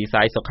ទួយវិ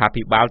ស័យសុខា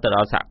ភិបាលទៅដ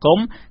ល់សហគម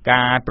ន៍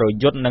ការប្រ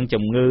យុទ្ធនឹង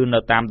ជំងឺនៅ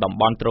តាមតំ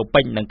បន់ត្រូ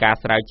ពិចនិងការ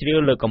ស្រាវជ្រាវ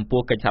លើកកម្ព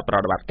ស់កិច្ចសហប្រ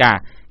តិបត្តិការ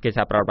កិច្ចស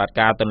ហប្រតិបត្តិ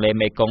ការទន្លេ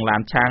មេគង្គឡា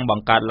នឆាងប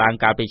ង្កើតឡើង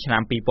កាលពីឆ្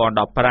នាំ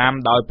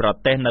2015ដោយប្រ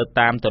ទេសនៅ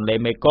តាមទន្លេ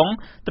មេគង្គ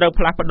ត្រូវ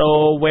ផ្លាស់ប្ដូរ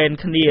វេន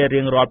គ្នា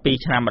រៀងរាល់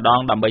2ឆ្នាំម្ដង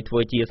ដើម្បីធ្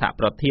វើជាសហ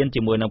ប្រធាន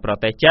ជាមួយនឹងប្រ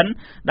ទេសចិន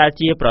ដែល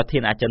ជាប្រធា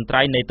នអចិន្ត្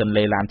រៃយ៍នៃទន្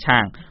លេឡានឆា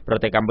ងប្រ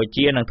ទេសកម្ពុ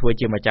ជានឹងធ្វើ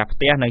ជាម្ចាស់ផ្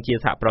ទះនិងជា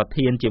សហប្រ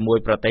ធានជាមួយ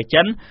ប្រទេស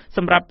ចិនស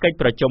ម្រាប់កិច្ច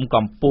ប្រជុំ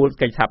កំពូល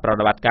កិច្ចសហប្រ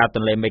តិបត្តិការទ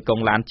ន្លេមេគ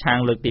ង្គឡានឆាង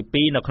លើកទី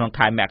2នៅក្នុង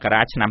ខែមក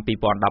រាឆ្នាំ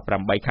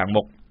2018ខាង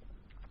មុខ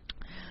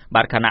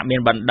បាទខណៈមាន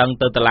បណ្ដឹង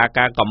ទៅតុលា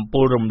ការកំ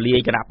ពូលរំលាយ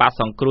គណៈបក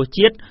សង្គ្រោះ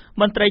ជាតិ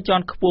មន្ត្រីជា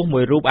ន់ខ្ពស់មួ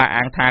យរូបអះ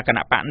អាងថាគ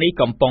ណៈបកនេះ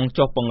កំពុង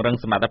ចុះពង្រឹង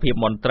សមត្ថភាព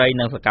មន្ត្រី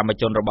និងសកម្ម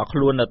ជនរបស់ខ្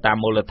លួននៅតាម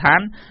មូលដ្ឋាន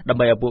ដើម្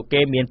បីឲ្យពួក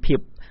គេមានភាព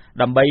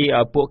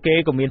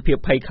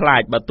ភ័យខ្លា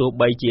ចបើទោះ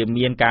បីជា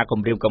មានការគំ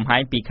រាមកំហែ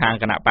ងពីខាង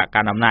គណៈបកក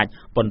ណ្ដាលអំណាច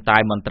ប៉ុន្តែ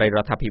មន្ត្រីរ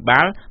ដ្ឋាភិបា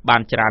លបា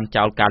នច្រាន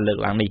ចោលការលើក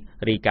ឡើងនេះ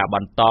រីកាប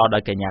ន្តដោ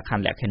យកញ្ញាខា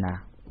ន់លក្ខិ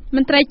ណាម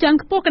ន្ត្រីជាន់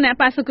ខ្ពស់គណៈ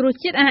បកសង្គ្រោះ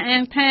ជាតិអះអា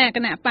ងថាគ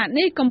ណៈបក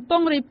នេះកំពុ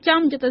ងរៀប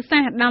ចំយុទ្ធសា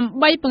ស្ត្រដើម្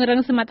បីពង្រឹង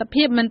សមត្ថ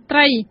ភាពមន្ត្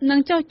រីនិង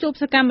ចុះជួប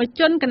សកម្ម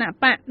ជនគណៈ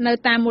បកនៅ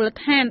តាមមូល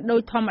ដ្ឋានដោ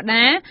យធម្ម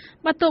តា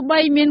បើទោះបី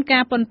មានកា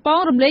រប៉ុនប៉ង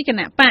រំលាយគ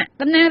ណៈបក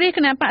តំណាងរាជគ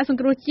ណៈបកសង្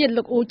គ្រោះជាតិ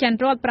លោកអ៊ូច័ន្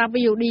ទរតប្រាប់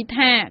VOD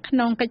ថាក្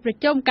នុងកិច្ចប្រ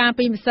ជុំកាល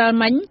ពីម្សិល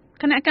មិញ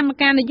គណៈកម្ម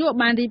ការនយោបាយ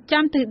បានរៀប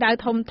ចំទិសដៅ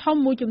ធំ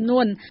ៗមួយចំនួ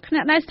នខ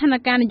ណៈដែលស្ថាន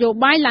ភាពនយោ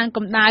បាយឡើងក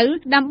ម្ដៅ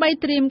ដើម្បី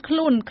ត្រៀមខ្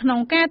លួនក្នុង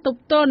ការទ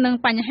ប់ទល់នឹង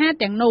បញ្ហា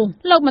ទាំងនោះ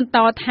លោកបន្ត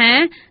ថា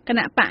គ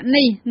ណៈបក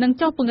នេះនឹង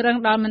ចុះពង្រឹង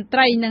ដល់មន្ត្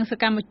រីនិងស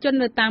កម្មជន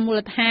នៅតាមមូល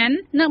ដ្ឋាន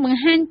និងបង្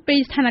ហាញពី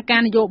ស្ថានភា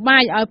ពនយោបា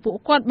យឲ្យពួក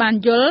គាត់បាន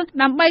យល់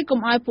ដើម្បីកុំ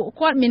ឲ្យពួក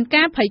គាត់មាន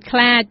ការភ័យខ្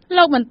លាច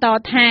លោកបន្ត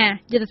ថា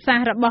យុទ្ធសាស្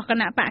ត្ររបស់គ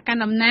ណៈបកកណ្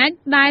ដាលអំណាច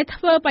ដែល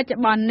ធ្វើបច្ចុ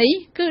ប្បន្ននេះ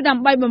គឺដើ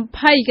ម្បីបំ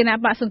ភ័យគណៈ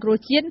បកសង្គ្រោះ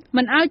ជាតិ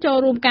មិនឲ្យចូល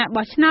រួមការ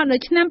បោះឆ្នោតនៅ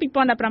ឆ្នាំ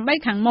2018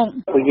ខាងមុខ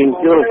យើង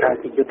យល់ថា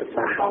ជាយុទ្ធ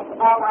សាស្ត្រ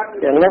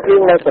យ៉ាងនេះយើ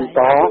ងនៅបន្ត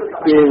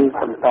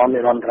និ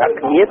រន្តរ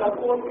ភាព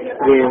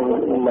យើង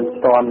មិន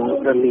តាន់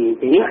រលាយ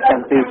ទេចាំ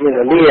ពីយើង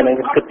រលាយនឹង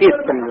គិតទៀត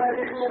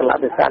កលៈ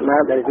ទេសៈណា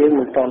ដែលយើង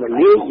មិនតាន់រ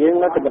លាយយើង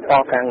នៅតែបន្ត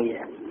ការងា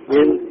រ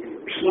យើង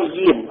ព្យា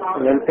យាម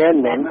មែនតើ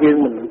យើង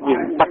មិនយើ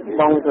ងបាត់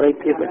បង់សេរី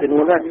ភាពចំនួ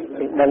នណា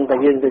យើងដឹងតែ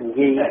យើងទៅនិ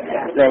យាយ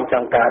ឡើងច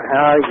ង់ការ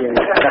ហើយយើង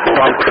កាត់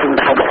បន្ថ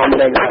យធំ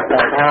ឡើង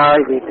ការហើយ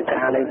វាទៅ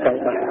ការឡើងចង់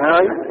បានហើ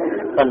យ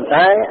ប៉ុន្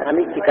តែអា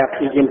នេះជាការព្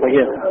យាយាមរបស់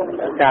យើង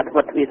ការធ្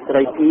វើវិសេ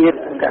រីភាព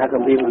ការគ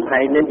ម្រាមកំហែ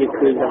ងនេះយើង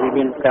ឃើញថាវា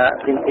មានការ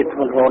រៀបរៀបធ្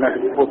ងន់ធ្ងរណាស់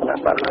ពីគណៈ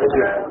បកប្រ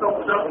ជា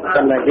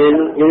ប៉ុន្តែយើ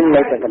ង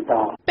នៅតែបន្ត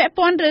ពាក់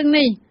ព័ន្ធរឿង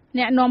នេះ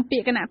អ្នកនាំពា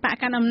ក្យគណៈបក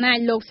កណ្ដាលអំណាច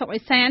លោកសុក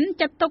អេសាន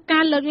ចាត់ទុកកា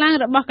រលើកឡើង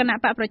របស់គណៈ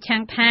បកប្រឆាំ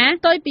ងថា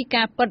ផ្ទុយពី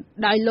ការពិត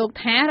ដោយលោក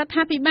ថារដ្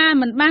ឋាភិបាល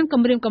មិនបានគ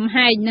ម្រាមកំ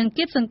ហែងនិង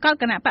គៀបសង្កត់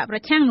គណៈបកប្រ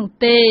ឆាំងនោះ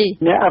ទេ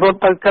អ្នករត់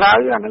ទៅក្រៅ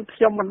អានឹងខ្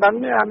ញុំមិនដឹង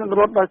ទេអានឹង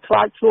រត់ដោយខ្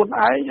លាចខ្លួន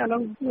ឯងអានឹ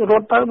ងរ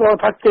ត់ទៅបើ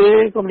ថាគេ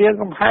គម្រាម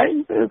កំហែង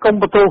កុំ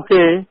បន្ទោស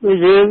គេគឺ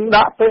យើង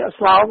ដាក់ពាក្យ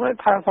ស្លោង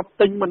ថាសត្វ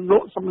ទិញមិនល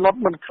ក់សម្លុត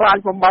មិនខ្លាច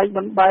បំបែក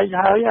មិនបែក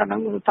ហើយអានឹ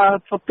ងតើ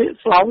សពាក្យ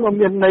ស្លោងវា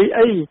មានន័យ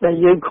អីដែល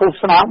យើងឃោ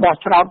សនាបោះ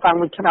ឆ្នោតតាំង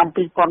ពីឆ្នាំ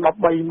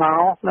2013ម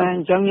កអ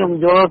ញ្ចឹងខ្ញុំ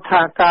យល់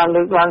ថាការ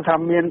លើកឡើងថា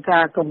មានកា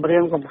រគម្រា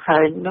មកំហែ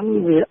ងហ្នឹង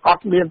វាអ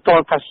ត់មានត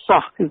លកា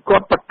សោះគឺគា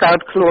ត់បង្កើត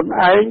ខ្លួន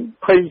ឯង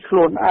ភ័យខ្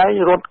លួនឯង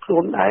រត់ខ្លួ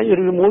នឯង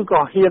ឬមួយ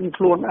ក៏ហ៊ាន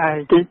ខ្លួនឯង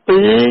ទី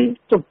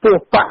2ចំពោះ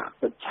បក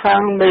ប្រឆាំ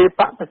ងនៃ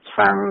បកប្រ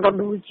ឆាំងក៏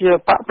ដូចជា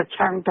បកប្រ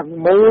ឆាំងទាំង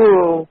មូល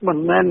មិន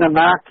មែន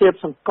ណាគៀប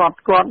សង្កត់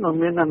គាត់មិន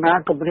មានណា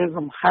គម្រាម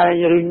កំហែ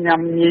ងឬ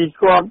ញ៉ាំញី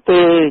គាត់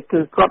ទេគឺ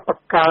គាត់ប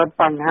ង្កើត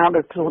បញ្ហា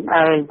ដោយខ្លួន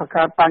ឯងបង្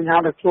កើតបញ្ហា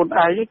ដោយខ្លួន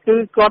ឯងគឺ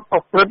គាត់ប្រ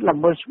ព្រឹត្តល្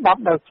មើសច្បាប់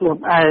ដោយខ្លួន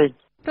ឯ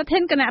ងប្រធា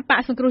នគណៈប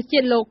កសង្គ្រោះជា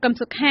តិលោកកឹម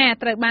សុខា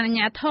ត្រូវបានអាជ្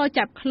ញាធរ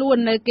ចាប់ខ្លួន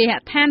នៅគេហ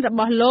ដ្ឋានរប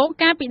ស់លោក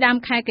កាលពីដើម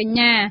ខែកញ្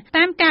ញា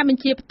តាមការប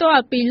ញ្ជាផ្ទា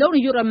ល់ពីលោក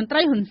នាយករដ្ឋមន្ត្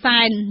រីហ៊ុនសែ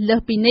នលើ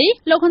សពីនេះ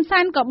លោកហ៊ុនសែ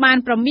នក៏បាន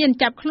ប្រមាន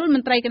ចាប់ខ្លួនម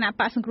ន្ត្រីគណៈ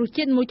បកសង្គ្រោះ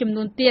ជាតិមួយចំ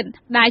នួនទៀត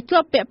ដែលជា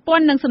ប់ពាក់ព័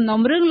ន្ធនឹងសំណុំ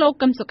រឿងលោក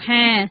កឹមសុ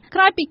ខាក្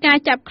រោយពីការ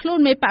ចាប់ខ្លួន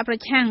មេបកប្រ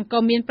ឆាំងក៏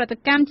មានប្រតិ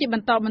កម្មជាប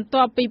ន្តបន្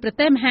ទាប់ពីប្រ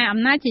ទេសមហាអំ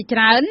ណាចជាច្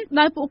រើន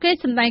ដោយពួកគេ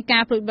សម្ដែងកា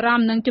រព្រួយបារ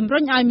ម្ភនិងជំរុ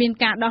ញឲ្យមាន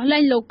ការដោះលែ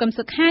ងលោកកឹម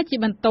សុខាជា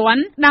បន្ទា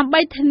ន់ដើម្បី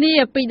ធានា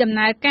ពីដំ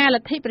ណើរការល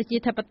ទ្ធិប្រជា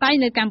ធិបតេយ្យ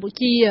នៅកម្ពុ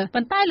ជា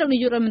ប៉ុន្តែលោកនា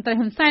យករដ្ឋមន្ត្រី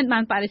ហ៊ុនសែនបា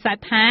នបដិសេធ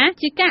ថា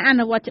ជាការអ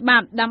នុវត្តច្បា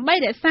ប់ដើម្បី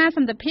រក្សាស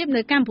ន្តិភាព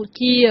នៅកម្ពុ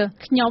ជា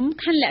ខ្ញុំ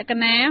ខណ្ឌលក្ខ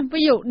ណា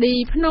VOD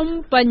ភ្នំ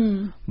ពេញ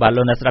បាទ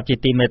លោកអ្នកស្ដាប់ជា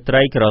ទីមេត្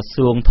រីក្រ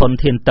សួងធន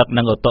ធានទឹក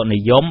និងឧតុនិ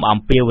យមអំ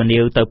ពាវនា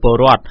វទៅពល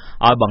រដ្ឋ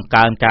ឲ្យបង្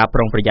កើនការប្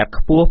រុងប្រយ័ត្ន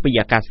ខ្ពស់ពី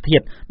អាកាសធា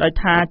តុដោយ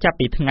ថាចាប់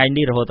ពីថ្ងៃ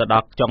នេះរហូតដ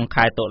ល់ចុង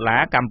ខែតុលា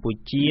កម្ពុ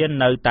ជា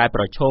នៅតែ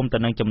ប្រឈមទៅ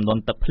នឹងចំនួន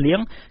ទឹកភ្លៀង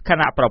ខ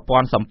ណៈប្រព័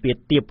ន្ធសម្ពាធ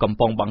ទាបកំ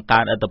ពុងបង្កើ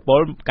នឥទ្ធិព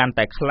លកាន់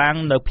តែខ្លាំង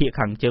នៅភាគ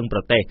ខាងជើងប្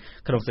រទេស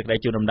ក្នុងសេចក្តី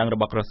ជូនដំណឹងរ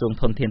បស់ក្រសួង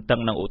ធនធានទឹក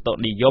និងឧតុ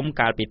និយម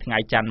កាលពីថ្ងៃ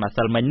ច័ន្ទម្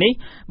សិលមិញនេះ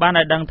បាន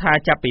ឲ្យដឹងថា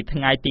ចាប់ពីថ្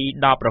ងៃទី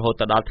10រហូ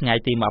តដល់ថ្ងៃ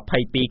ទី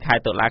22ខែ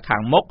តុលាខា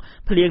ងមុខ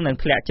ភ្លៀងនឹង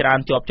ធ្លាក់ច្រើន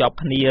ជាប់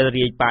គ្នា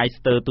រាយប៉ាយ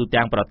ស្ទើរទូ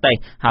ទាំងប្រទេស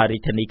ហើយរា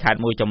ជធានីខេត្ត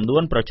មួយចំនួ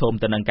នប្រឈម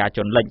ទៅនឹងការជ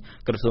ន់លិច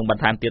ក្រសួងប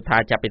ន្ថែមទៀតថា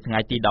ចាប់ពីថ្ងៃ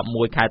ទី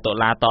11ខែតុ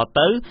លាត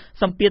ទៅ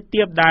សម្ពាធ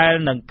ទាបដែល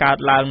នឹងកើត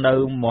ឡើងនៅ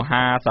ម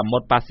ហាសមុ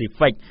ទ្រប៉ាស៊ី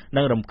ហ្វិក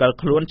និងរំកិល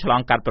ខ្លួនឆ្ល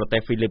ងកាត់ប្រទេ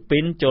សហ្វីលីពី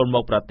នចូលម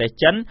កប្រទេស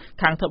ចិន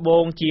ខាងត្បូ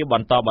ងជាប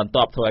ន្តបន្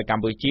ទាប់ធ្វើឲ្យក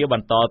ម្ពុជាប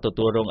ន្តទ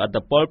ទួលរងឥទ្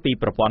ធិពលពី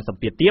ប្រព័ន្ធស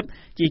ម្ពាធទាប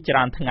ជាច្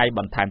រើនថ្ងៃប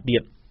ន្ថែមទៀ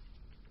ត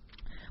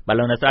បាទ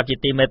លោកអ្នកស្ដាប់ជា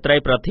ទីមេត្រី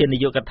ប្រធាននា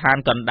យកដ្ឋាន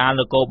កណ្ដាល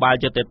នគរបាល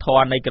យុតិធធ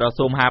ម៌នៃក្រ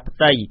សួងមហាផ្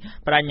ទៃ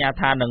បញ្ញា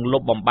ថានឹងលុ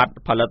បបំបាត់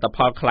ផលិតផ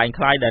លคล้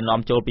ายៗដែលនាំ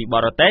ចូលពីប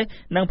រទេស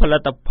និងផលិ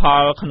តផ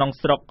លក្នុង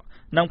ស្រុក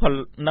និង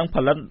ផ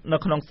លិតនៅ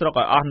ក្នុងស្រុក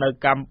ឲ្យអស់នៅ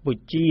កម្ពុ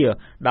ជា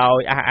ដោយ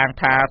អះអាង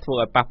ថាធ្វើ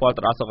ឲ្យប៉ះពាល់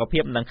ទៅដល់សុខភា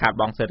ពនិងខាត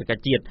បង់សេដ្ឋកិ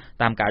ច្ចជាតិ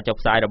តាមការចុះ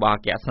ផ្សាយរបស់អ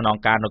គ្គស្នង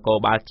ការនគរ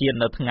បាលជាតិ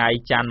នៅថ្ងៃ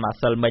ច័ន្ទម្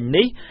សិលមិញ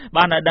នេះ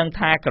បានឲ្យដឹង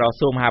ថាក្រ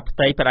សួងមហាផ្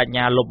ទៃបញ្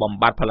ញាលុបបំ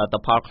បាត់ផលិត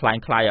ផលคล้ายៗ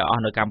ឲ្យអ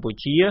ស់នៅកម្ពុ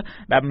ជា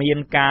ដែលមាន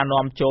ការ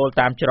នាំចូល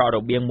តាមច្រករ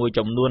បៀងមួយ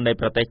ចំនួននៃ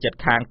ប្រទេសជិត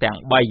ខាងទាំង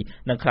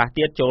3និងខ្លះ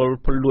ទៀតចូល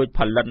លួចផ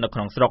លិតនៅក្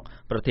នុងស្រុក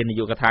ប្រធាននា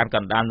យកដ្ឋានក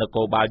ណ្ដាលនគ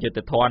របាលយុ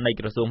តិធធម៌នៃ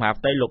ក្រសួងមហា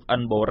ផ្ទៃលោកអិ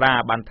នបូរ៉ា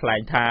បានថ្លែ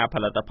ងថាផ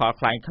លិតផល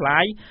คล้า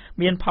ย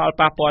មានផល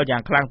ប៉ះពាល់យ៉ា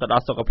ងខ្លាំងទៅដ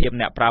ល់សុខភាព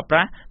អ្នកប្រើប្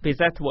រាស់ពិ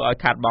សេសធ្វើឲ្យ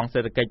ខាតបង់សេ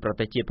ដ្ឋកិច្ចប្រ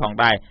ទេសជាតិផង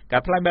ដែរកា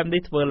រថ្លែងបែប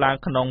នេះធ្វើឡើង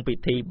ក្នុងពិ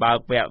ធីបើក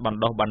វគ្គបណ្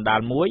ដុះបណ្ដា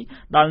លមួយ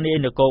ដល់នាយ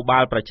នគរបា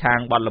លប្រឆាំង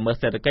បទល្មើស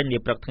សេដ្ឋកិច្ចនា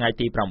ព្រឹកថ្ងៃ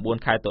ទី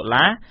9ខែតុ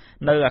លា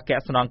នៅអគ្គ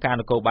ស្នងការ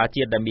នគរបាល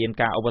ជាតិដែលមាន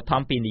ការឧបត្ថ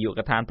ម្ភពីនាយក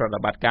ដ្ឋានប្រតិ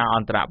បត្តិការអ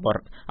ន្តរ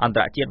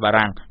ជាតិបា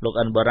រាំងលោក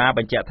អិនបូរ៉ាប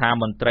ញ្ជាក់ថា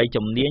មន្ត្រី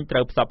ជំនាញត្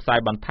រូវផ្សព្វផ្សាយ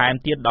បន្ថែម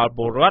ទៀតដល់ព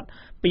លរដ្ឋ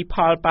ពីផ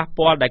លប៉ះ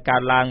ពាល់ដែលកើ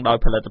តឡើងដោយ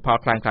ផលិតផល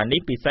ខ្លាំងៗនេះ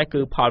ពិសេស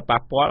គឺផលប៉ះ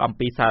ពាល់អំ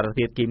ពីសារ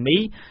ធាតុគីមី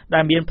ដែ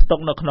លមានផ្ទុក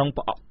នៅក្នុង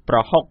ប្រ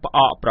ហុកផ្អ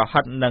កប្រហិ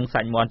តនិង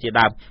សាច់មាន់ជា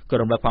ដើមក៏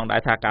រំលឹកផងដែ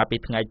រថាកាលពី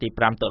ថ្ងៃទី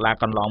5តុលា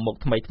កន្លងមក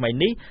ថ្មី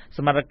នេះស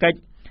មាជិក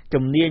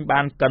ជំនាញ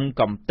បានកិន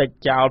កំទេច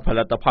ចោលផ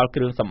លិតផលគ្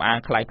រឿងសម្អាង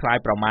คล้าย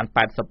ៗប្រមាណ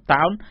80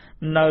តោន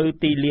នៅ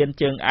ទីលាន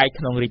ជើងឯក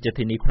ក្នុងរាជ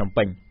ធានីភ្នំ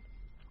ពេញ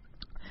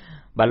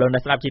បាទលោកអ្ន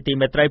កស្ដាប់ជាទី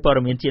មេត្រីព័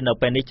ត៌មានជាតិនៅ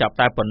ពេលនេះចាប់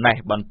តែប៉ុណ្ណេះ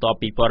បន្ទាប់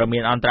ពីព័ត៌មា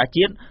នអន្តរ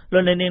ជាតិលោ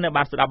កអ្នកនាងនៅ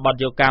បានស្ដាប់បទ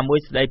យកការមួយ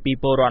ស្ដីពី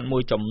ពលរដ្ឋមួ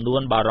យចំនួ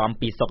នបារម្ភ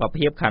ពីសុខ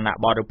ភាពខណៈ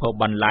បរិភោគ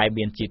បន្លែ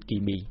មានជាតិគី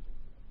មី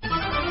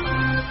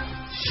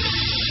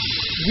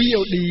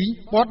VOD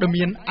ព័ត៌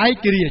មានឯ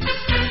ករាជ្យ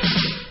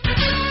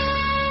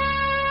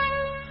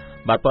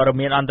បាទព័ត៌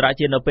មានអន្តរ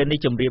ជាតិនៅពេលនេះ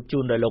ជម្រាបជូ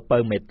នដោយលោកពៅ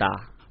មេតា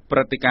ព្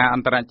រឹត្តិការណ៍អ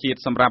ន្តរជាតិ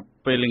សម្រាប់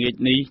ពេលល្ងាច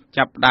នេះ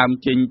ចាប់ផ្ដើម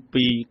ចេញ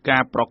ពីកា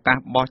រប្រកាស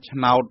បោះឆ្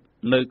នោត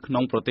នៅក្នុ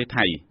ងប្រទេស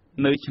ថៃ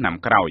នៅឆ្នាំ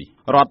ក្រោយ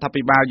រដ្ឋា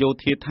ភិបាលយោ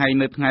ធាថៃ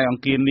នៅថ្ងៃអ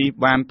ង្គារនេះ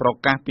បានប្រ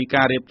កាសពី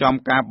ការរៀបចំ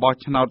ការបោះ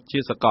ឆ្នោតជា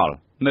សកល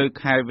នៅ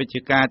ខែវិច្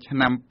ឆិកាឆ្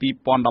នាំ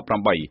2018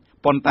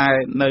ប៉ុន្តែ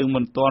នៅ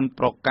មិនទាន់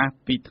ប្រកាស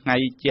ពីថ្ងៃ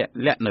ជាក់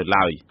លាក់នៅ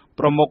ឡើយ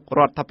ប្រមុខរ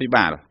ដ្ឋាភិ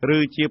បាលឬ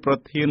ជាប្រ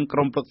ធានក្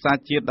រុមប្រឹក្សា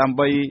ជាតិដើម្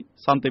បី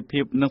សន្តិភា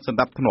ពនិងសន្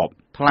តិភាព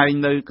ថ្លែង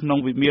នៅក្នុង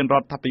វិមានរ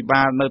ដ្ឋាភិ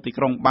បាលនៅទី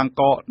ក្រុងបាង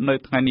កកនៅ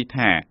ថ្ងៃនេះ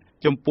ថា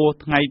ចំពោះ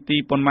ថ្ងៃទី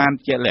ប៉ុន្មាន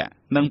ជាក់លាក់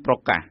នឹងប្រ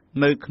កាស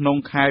នៅក្នុង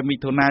ខែមិ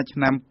ថុនាឆ្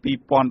នាំ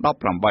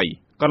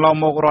2018កន្លង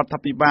មករដ្ឋា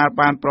ភិបាល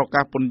បានប្រ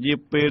កាសពន្យា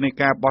ពេលនៃ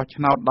ការបោះ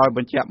ឆ្នោតដោយប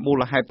ញ្ជាក់មូ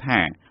លហេតុថា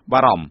បា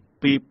រម្ភ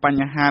ពីប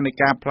ញ្ហានៃ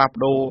ការផ្លាស់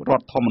ប្ដូររ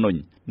ដ្ឋធម្មនុញ្ញ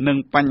និង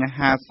បញ្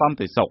ហាសន្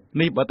តិសុខ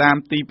នេះបើតាម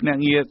ទីភ្នា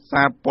ក់ងារ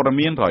សារព័ត៌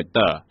មាន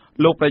Reuters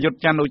លោកប្រយុទ្ធ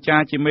ច័ន្ទអូចា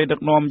ជាមេដឹក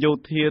នាំយោ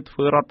ធាធ្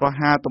វើរដ្ឋប្រ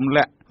ហារទម្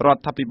លាក់រ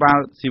ដ្ឋាភិបាល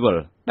ស៊ីវិល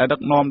ដែលដឹ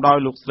កនាំដោយ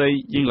លោកស្រី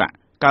យីងឡាក់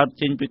កើត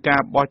ចេញពីកា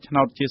របោះឆ្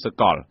នោតជាស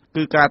កល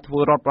គឺការធ្វើ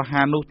រដ្ឋប្រ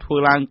ហារនោះធ្វើ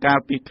ឡើងកាល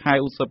ពីខែ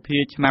ឧសភា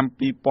ឆ្នាំ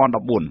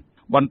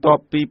2014បន្ទា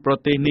ប់ពីប្រ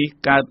ទេសនេះ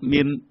កើត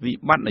មានវិ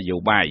បត្តិនយោ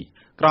បាយ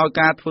ក្រោយ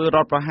ការធ្វើរ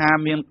ដ្ឋប្រហារ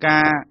មាន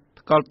ការ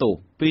ថ្កោលទោស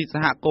ពីស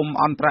ហគមន៍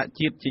អន្តរ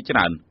ជាតិជាច្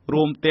រើន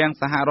រួមទាំង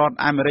សហរដ្ឋ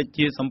អាមេរិក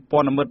ជាសម្ព័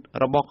ន្ធមិត្ត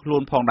របស់ខ្លួ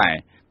នផងដែរ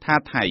ថា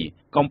ថៃ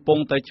កំពុង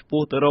តែឆ្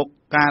ពោះទៅរក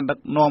ការដឹក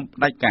នាំផ្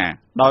ដាច់ការ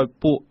ដោយ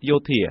ពួកយោ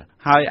ធា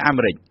ហើយអា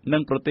មេរិកនិ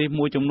ងប្រទេស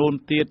មួយចំនួន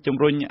ទៀតជំ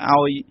រុញ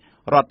ឲ្យ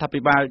រដ្ឋា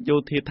ភិបាលយោ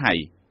ធាថៃ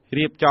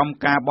រៀបចំ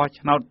ការបោះ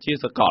ឆ្នោតជា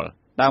សកល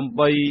ដើម្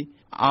បី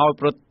ឲ្យ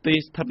ប្រទេស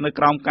ស្ថិតនៅ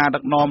ក្រោមការដឹ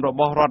កនាំរ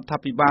បស់រដ្ឋា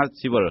ភិបាល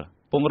ស៊ីវិល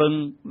ពង្រឹង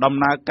ដំ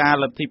ណើរការ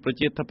លទ្ធិប្រ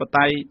ជាធិប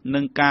តេយ្យនិ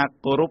ងការ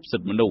គោរពសិ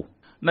ទ្ធិមនុស្ស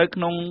នៅ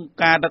ក្នុង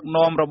ការដឹក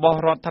នាំរបស់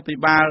រដ្ឋាភិ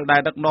បាលដែ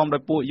លដឹកនាំដោ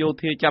យពួកយោ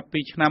ធាចាប់ពី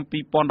ឆ្នាំ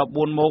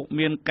2014មក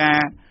មានកា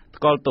រ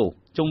ថ្កោលទោស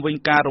ជុំវិញ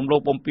ការរំលោ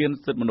ភបំពាន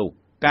សិទ្ធិមនុស្ស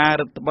ការ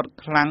រឹតបន្តឹង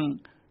ខ្លាំង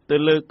ទៅ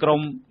លើក្រុ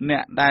មអ្ន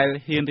កដែល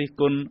ហ៊ានរិះ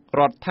គន់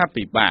រដ្ឋា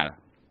ភិបាល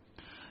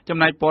ចំ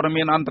ណែកព័ត៌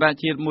មានអន្តរ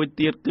ជាតិមួយ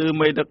ទៀតគឺ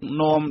មេដឹក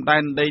នាំដែ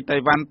នដីតៃ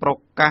វ៉ាន់ប្រ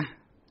កាស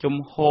ជំ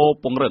ហរ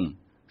ពង្រឹង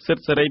សិទ្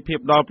ធិសេរីភាព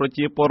ដល់ប្រ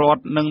ជាពលរដ្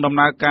ឋនិងដំ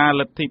ណើរការ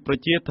លទ្ធិប្រ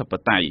ជាធិប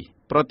តេយ្យ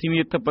ប្រធា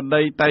នាធិប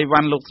តីតៃវ៉ា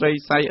ន់លោកស្រី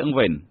សៃអឹង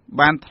វ៉េន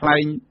បានថ្លែ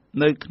ង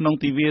នៅក្នុង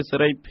ទិវាសេ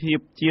រីភាព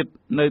ជាតិ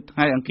នៅថ្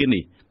ងៃអង្គារ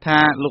នេះថា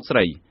លោកស្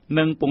រី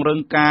និងពង្រឹង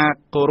ការ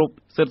គោរព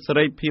សិទ្ធិសេ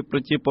រីភាពប្រ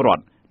ជាពលរ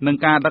ដ្ឋនិង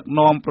ការដឹក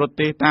នាំប្រ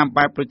ទេសតាម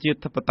បែបប្រជា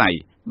ធិបតេយ្យ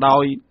ដោ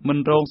យមិន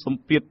រងស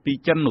ម្ពាធពី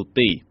ចិននោះ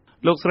ទេ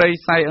លោកស្រី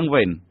សៃអឹង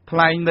វ៉េនថ្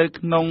លែងនៅ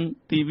ក្នុង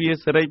ទិវា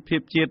សេរីភា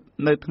ពជាតិ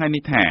នៅថ្ងៃ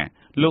នេះថា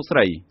លោកស្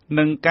រី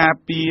នឹងការ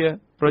ពារ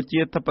ប្រ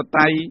ជាធិប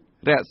តេយ្យ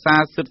រក្សា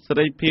សិទ្ធិសេ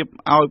រីភាព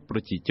ឲ្យប្រ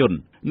ជាជន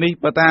នេះ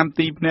បើតាម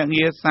ទីភ្នាក់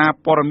ងារសារ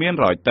ព័ត៌មាន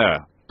Reuters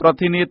ប្រ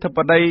ធានាធិប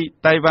តី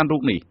តៃវ៉ាន់រូ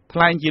បនេះថ្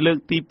លែងជាលើក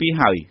ទី2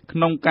ហើយក្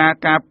នុងការ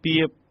ការពា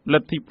រល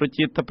ទ្ធិប្រ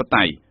ជាធិប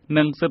តេយ្យ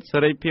និងសិទ្ធិសេ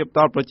រីភាពដ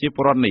ល់ប្រជាព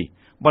លរដ្ឋនេះ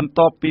បន្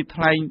ទាប់ពី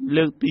ថ្លែង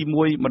លើកទី1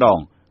ម្ដង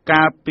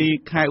កាលពី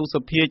ខែឧស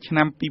ភាឆ្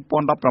នាំ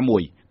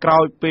2016ក្រោ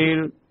យពេល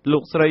លោ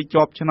កស្រី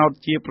ជាប់ឆ្នោត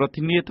ជាប្រ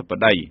ធានាធិប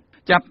តី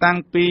ចាប់តាំង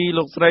ពី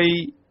លោកស្រី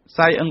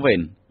សៃអឹងវ៉េន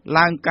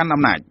ឡើងកាន់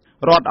អំណាច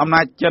រដ្ឋអំ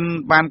ណាចចិន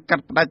បានកា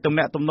ត់ផ្តាច់ទំ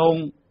នាក់ទំនង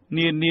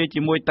នានា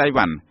ជាមួយតៃ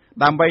វ៉ាន់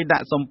ដើម្បីដា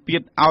ក់សម្ពា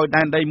ធឲ្យ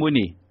ដែនដីមួយ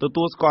នេះទ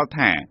ទួលស្គាល់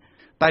ថា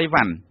តៃ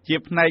វ៉ាន់ជា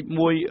ផ្នែក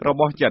មួយរ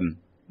បស់ចិន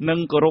និង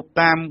គោរព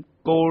តាម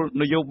គោល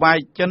នយោបាយ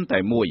ចិនតែ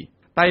មួយ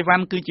តៃវ៉ា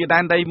ន់គឺជាដែ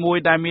នដីមួយ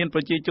ដែលមានប្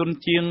រជាជន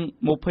ជាង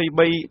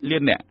23លា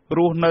ននាក់រ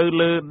ស់នៅ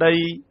លើដី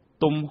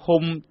ទំ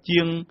ហំ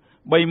ជាង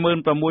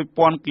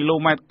 36,000 គីឡូ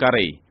ម៉ែត្រកា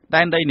រ៉េ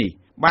ដែនដីនេះ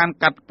បាន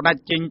កាត់ផ្តា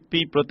ច់ចេញពី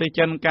ប្រទេស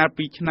ចិនកាល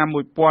ពីឆ្នាំ1949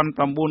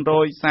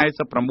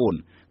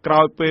ក្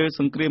រោយពេលស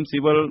ង្គ្រាមស៊ី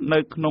វិលនៅ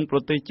ក្នុងប្រ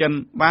ទេសចិន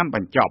បានប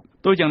ញ្ចប់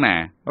ទោះយ៉ាងណា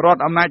រដ្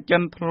ឋអំណាចចិ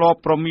នធ្លាប់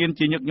ប្រមាន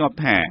ជាញឹកញាប់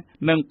ថា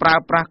នឹងប្រើ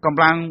ប្រាស់ក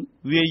ម្លាំង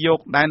វាយយក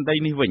ដែនដី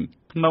នេះវិញ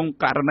ក្នុង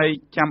ករណី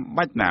ចាំ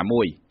បាច់ណា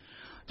មួយ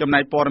ចំណែ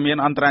កព័ត៌មាន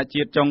អន្តរ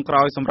ជាតិចុងក្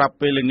រោយសម្រាប់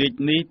ពេលល្ងាច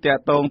នេះតា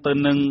ក់ទងទៅ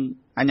នឹង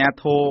អាជ្ញា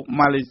ធរ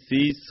ម៉ាឡេ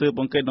ស៊ីស៊ើប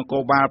អង្កេតនគ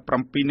របាល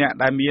7នាក់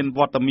ដែលមានវ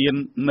ត្តមាន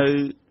នៅ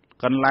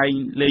កន្លែង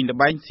លេងល្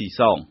បែងស៊ី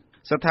សង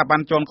ស្ថាប័ន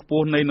ជាន់ខ្ព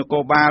ស់នៃនគ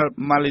របាល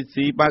ម៉ាឡេ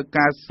ស៊ីបើក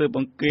ការស៊ើបអ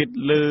ង្កេត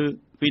លើ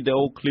វីដេ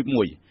អូឃ្លីប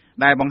មួយ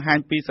ដែលបង្ហាញ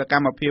ពីសក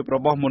ម្មភាពរ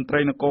បស់មន្ត្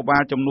រីនគរបា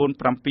លចំនួន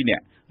7នា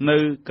ក់នៅ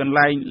កន្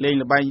លែងលេង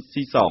ល្បែង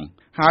ស៊ីសង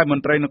ហើយម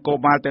ន្ត្រីនគរ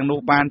បាលទាំងនោះ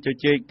បានជ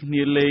ជែកគ្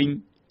នាលេង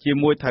ជា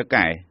មួយថៅ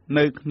កែ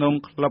នៅក្នុង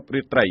ក្លឹប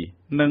រាត្រី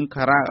និង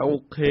ខារ៉ាអូ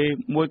ខេ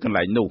មួយកន្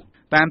លែងនោះ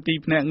តាមទី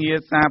ភ្នាក់ងារ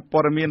សារព័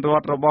ត៌មានរ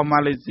ដ្ឋរបស់ម៉ា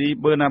ឡេស៊ី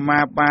ប៊ឺណាម៉ា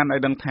បានឲ្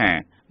យដឹងថា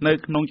នៅ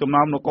ក្នុងចំ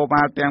ណោមនគរ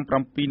បាលទាំង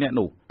7នាក់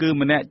នោះគឺ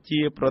ម្នាក់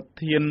ជាប្រ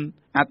ធាន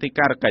អធិ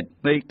ការកិច្ច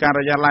នៃកា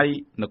រិយាល័យ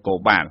នគរ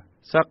បាល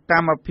សក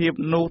ម្មភាព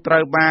នោះត្រូ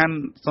វបាន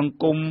សង្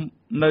គម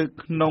នៅ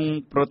ក្នុង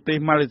ប្រទេស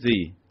ម៉ាឡេស៊ី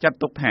ចាត់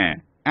ទុកថា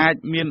អាច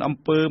មានអំ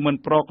ពើមិន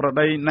ប្រក្រ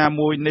តីណា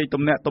មួយនៃ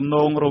ទំនាក់ទំន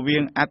ងរវា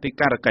ងអធិ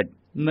ការកិច្ច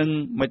និង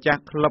ម្ចា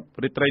ស់ក្លឹប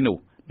រាត្រីនោះ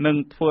នឹង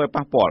ធ្វើឲ្យ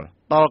ប៉ះពាល់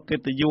ដល់កិ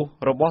ត្តិយស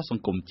របស់ស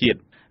ង្គមជាតិ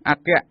អ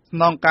គ្គស្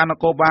នងការន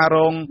គរបាលរ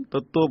ងទ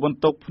ទួលបន្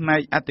ទុកផ្នែក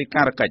អធិ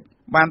ការកិច្ច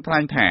បានថ្លែ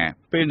ងថា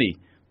ពេលនេះ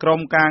ក្រុម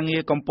ការងា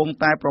រកំពុង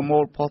តែប្រមូ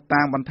លភស្តុ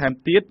តាងបន្ថែម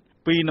ទៀត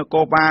ពីនគ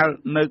របាល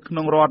នៅក្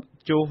នុងរដ្ឋ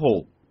ជូហូ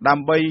ដើ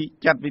ម្បី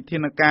ចាត់វិធា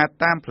នការ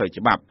តាមផ្លូវ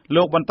ច្បាប់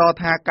លោកបន្ត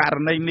ថាករ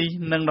ណីនេះ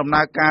នឹងដំ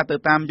ណើរការទៅ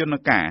តាមយន្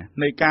តការ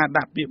នៃការ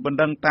ដាក់ពាក្យបណ្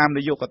ដឹងតាម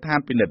នាយកដ្ឋាន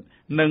ពិនិត្យ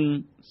និង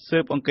ស៊ើ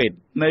បអង្កេត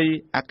នៃ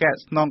អគ្គ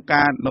ស្នង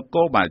ការនគ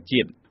របាល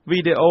ជាតិវី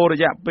ដេអូរ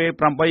យៈពេល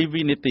8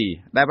វិនាទី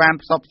ដែលបាន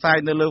ផ្សព្វផ្សាយ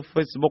នៅលើ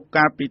Facebook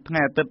កាលពីថ្ងៃ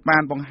អាទិត្យបា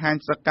នបង្ហាញ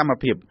សកម្ម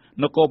ភាព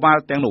នគរបាល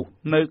ទាំងនោះ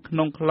នៅក្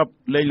នុងក្លឹប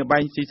លេងល្បែ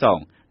ងស៊ីសង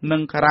និ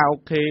ងខារ៉ាអូ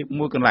ខេ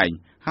មួយកន្លែង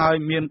ហើយ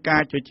មានកា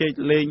រជជែក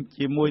លេង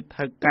ជាមួយ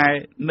ថៅកែ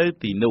នៅ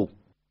ទីនោះ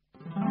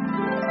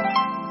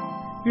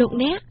លោក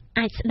អ្នក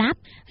អាចស្ដាប់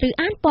ឬ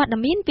អានព័ត៌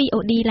មាន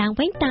VOD ឡើង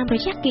វិញតាមរ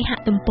យៈគេហ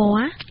ទំព័រ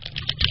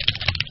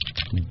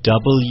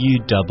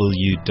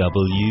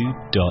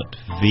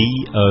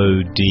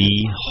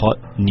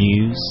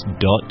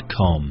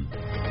www.vodhotnews.com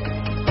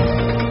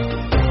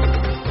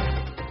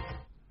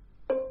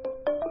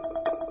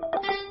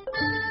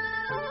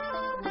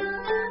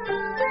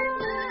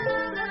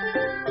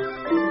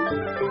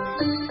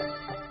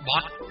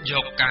Bot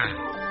Yoga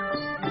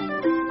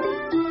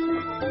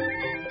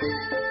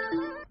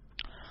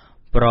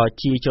ប្រ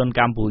ជាជន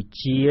កម្ពុ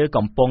ជា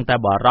កំពុងតែ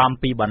បារម្ភ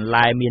ពីបន្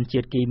លែមានជា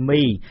តិគី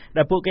មី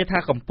ដែលពួកគេថា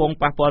កំពុង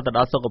ប៉ះពាល់ទៅដ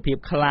ល់សុខភាព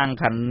ខ្លាំង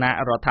ខណៈ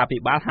រដ្ឋាភិ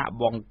បាលហាក់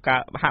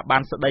បា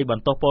នស្ដីប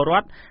ន្ទោសពលរ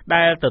ដ្ឋ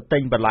ដែលទៅទិ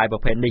ញបន្លែប្រ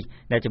ភេទនេះ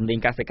អ្នកជំនាញ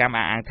កសិកម្ម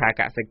អះអាងថា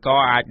កសិករ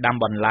អាចដាំ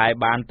បន្លែ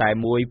បានតែ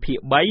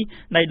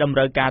 1/3 នៃតម្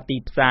រូវការទី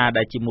ផ្សារ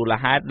ដែលជាមូល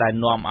ហេតុដែល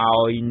នាំឲ្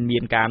យមា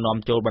នការនាំ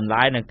ចូលបន្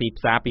លែនៅទី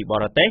ផ្សារពីប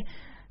រទេស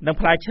និង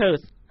ផ្លែឈើ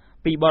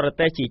ពីបរ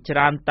ទេសជាច្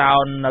រើនតោ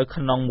ននៅ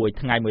ក្នុងមួយ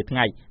ថ្ងៃ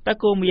តើ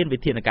គួរមានវិ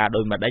ធានការដូ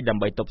ចម្តេចដើ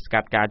ម្បីទប់ស្កា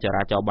ត់ការច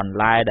រាចរបន្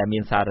លែដែលមា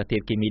នសារធា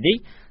តុគីមីនេះ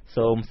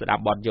សូមស្ដា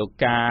ប់បទយោ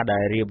ការដែ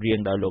លរៀបរៀង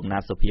ដោយលោកណា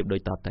សុភាពដូ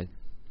ចតទៅ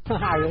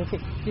ហើយយើង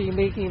គី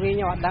មីខ្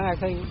ញុំអត់ដឹងឲ្យ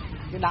ឃើញ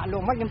គេដាក់ល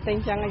ក់មកខ្ញុំទិញ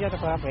ចឹងយកទៅ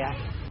ប្រើប្រាស់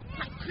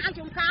ហើយ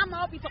ជំការម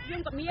កពីស្រុកយើ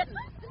ងក៏មាន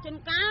ជំ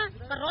ការ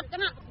ការ៉ុតចឹង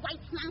វាយ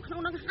ឆ្នាំក្នុង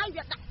នឹងហើយ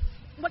វាដាក់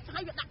មុតហើ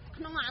យវាដាក់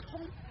ក្នុងអាធុ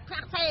ងខា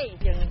ក់ទេ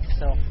យើង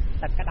ស្រុក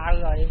ទឹកក្តៅ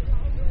ហើយ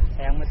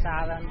រាំងម្សៅ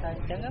ឡើងទៅអ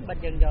ញ្ចឹងបា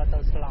ត់យើងយកទៅ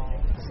ស្ល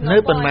នៅ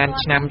ប៉ុន្មាន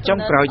ឆ្នាំចុង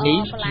ក្រោយនេះ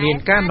មាន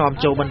ការនាំ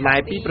ចូលបន្លែ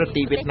ពីប្រ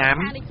ទេសវៀតណាម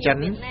ចិន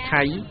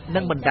ថៃនិ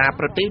ងបណ្ដា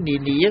ប្រទេសនា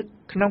នា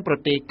ក្នុងប្រ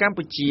ទេសកម្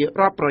ពុជា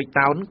រាប់រយ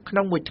តោនក្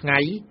នុងមួយថ្ងៃ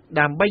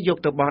ដើម្បីយក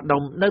ទៅបោះ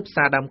ដុំនៅផ្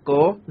សារដើម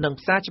គោនិង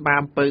ផ្សារច្បារ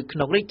អំពៅក្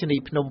នុងរាជធានី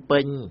ភ្នំពេ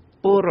ញ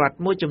ពលរដ្ឋ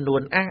មួយចំនួ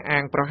នអះអា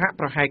ងប្រហាក់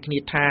ប្រហែលគ្នា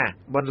ថា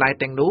បន្លែ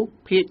ទាំងនោះ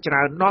ភាគច្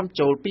រើននាំ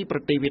ចូលពីប្រ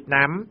ទេសវៀត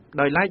ណាម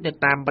ដោយឡែកនៅ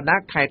តាមបណ្ដា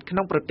ខេត្តក្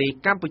នុងប្រទេស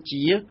កម្ពុ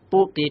ជា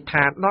ពួកគេ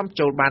ថានាំ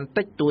ចូលបាន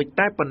តិចតួច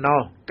តែប៉ុណ្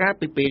ណោះកាល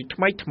ពីពេលថ្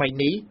មី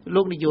នេះ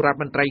លោកនាយករដ្ឋ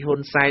មន្ត្រីហ៊ុន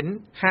សែន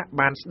ហាក់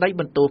បានស្ដី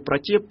បន្ទោសប្រ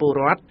ជាពល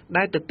រដ្ឋ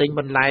ដែលទៅទិញ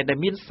បន្លែដែល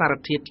មានសារ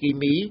ធាតុគី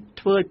មី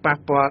ធ្វើឲ្យប៉ះ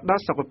ពាល់ដ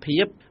ល់សុខភា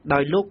ពដោ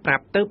យលោកប្រា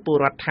ប់ទៅពល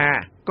រដ្ឋថា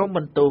កុំប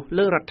ន្ទោស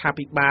លើរដ្ឋា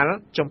ភិបាល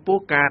ចំពោះ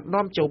ការ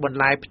នាំចូលបន្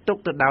លែផ្ទុក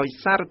ទៅដោយ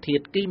សារធា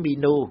តុគីមី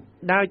នោះ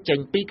ដោយចេញ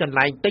ពីកន្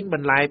លែងទិញប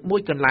ន្លែមួ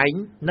យកន្លែង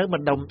នៅ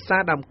ម្ដុំផ្សា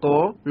រដើមគោ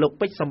លោក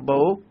ពេជ្រសម្បូ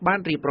របាន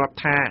រៀបរាប់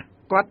ថា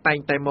គាត់តែង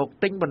តែមក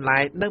ទិញបន្លែ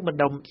នៅម្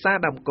ដុំផ្សារ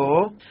ដើមគោ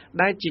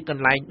ដែលជាក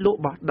ន្លែងលក់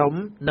បោះដុំ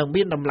និង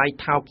មានតម្លៃ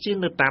ថោកជាង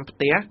នៅតាមផ្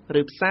ទះ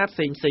ឬផ្សារផ្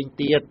សេងៗ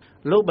ទៀត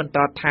លោកបន្ត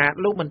ថា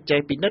លោកមិនចេះ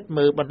ពិនិត្យ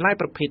មើលបន្លែ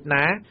ប្រភេទ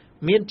ណា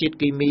មានជាតិ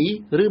គីមី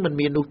ឬមិន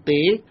មាននោះ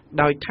ទេ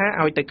ដោយថា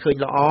ឲ្យតែឃើញ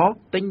ល្អ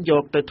ទិញយ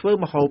កទៅធ្វើ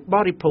ម្ហូបប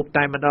រិភោគ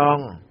តែម្ដង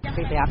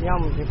គេប្រាប់ខ្ញុំ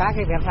គេប្រាប់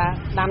ថា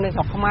ដាំនៅស្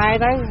រុកខ្មែរ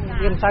ទៅ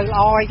វាមិនសូវល្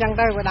អអីចឹង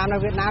ទៅបើដាំនៅ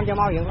វៀតណាមយក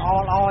មករឿងល្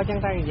អអញ្ចឹង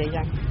ទៅនិយាយ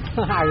ចឹង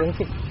ហើយរឿង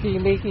គី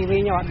មីខ្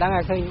ញុំអត់ដឹង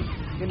ឲ្យឃើញ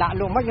គេដាក់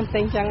លក់មកខ្ញុំទិ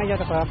ញចឹងយក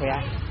ទៅប្រើប្រា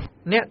ស់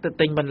អ្នកទៅ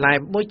ទិញបន្លែ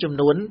មួយចំ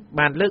នួន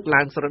បានលើក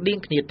ឡើងស្រដៀង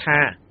គ្នាថា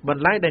ប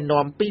ន្លែដែល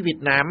នាំពីវៀត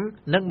ណាម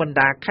និងបណ្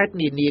ដាខេត្ត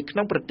នានាក្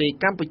នុងប្រទេស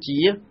កម្ពុជា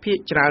ភាគ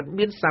ច្រើន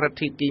មានសារ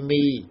ធាតុគី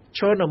មីឈ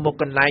រនៅមុខ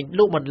កន្លែងល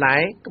ក់បន្លែ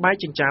ក្បែរ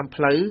ចិញ្ចើម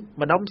ផ្លូវ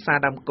ម្ដុំផ្សារ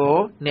ដើមគោ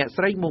អ្នក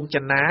ស្រីមុងច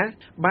នា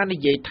បាននិ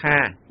យាយថា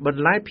ប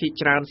ន្លែភាគ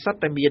ច្រើនសុទ្ធ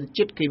តែមាន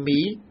ជាតិគីមី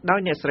ដោយ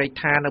អ្នកស្រី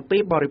ថានៅពេ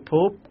លបរិ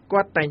ភោគ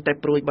គាត់តែងតែ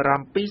ព្រួយបារ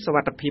ម្ភពីសុវ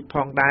ត្ថិភាពផ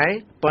ងដែរ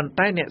ប៉ុន្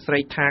តែអ្នកស្រី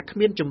ថាគ្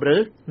មានជំរឿ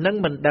សនិង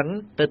មិនដឹង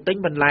ទៅទិញ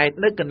បន្លែ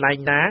នៅកន្លែង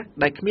ណា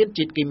ដែលគ្មាន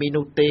ជាតិគីមី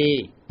នោះទេ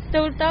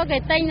ទូទៅគេ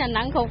ទិញអាហ្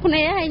នឹងគ្រប់គ្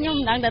នាហើយខ្ញុំ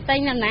មិនដឹងទៅទិញ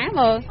ណា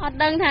មើលអត់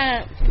ដឹងថា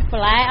ប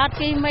ន្លែអត់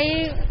គីមី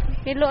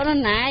គេលក់នៅ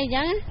ណាអញ្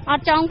ចឹងអ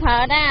ត់ចង់ប្រើ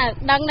ដែរ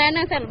ដឹងដែរហ្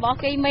នឹងសិតរបស់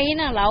គីមីហ្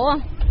នឹងឥឡូវ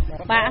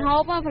បាក់ហូ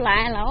បបន្លែ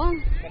ឥឡូវ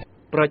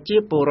ប្រជា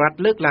ពលរដ្ឋ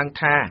លើកឡើង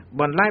ថា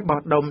បន្លែបោះ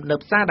ដុំនៅ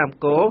ផ្សារដើម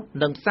គោ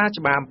និងផ្សារ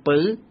ច្បារអំពៅ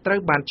ត្រូវ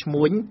បានឈ្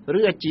មួញឬ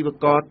អាជីវ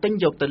ករទិញ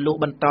យកទៅលក់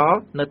បន្ត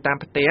នៅតាម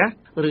ផ្ទះ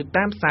ឬ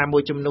តាមផ្សារមួ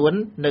យចំនួន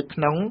នៅក្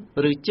នុង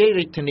ឬជ័យ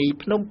រាជធានី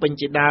ភ្នំពេញ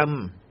ជាដើម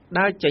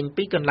ដើរចេញ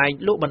ពីកន្លែង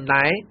លក់បន្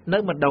លែនៅ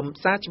ម្ដុំ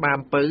ផ្សារច្បារ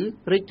អំពៅ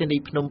រាជធានី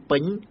ភ្នំពេ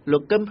ញលោ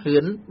កកឹមហ៊ឿ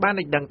នបាន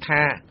ឲ្យដឹង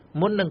ថា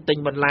មុននឹងទិញ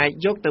បន្លែ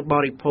យកទៅប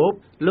រិភោគ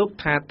លោក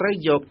ថាត្រូវ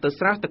យកទៅ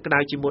ស្រោចទឹកក្តៅ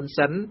ជាមុន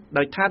សិន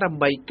ដោយថាដើម្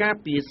បីការ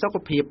ពារសុខ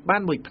ភាពបា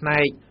នមួយផ្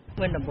នែក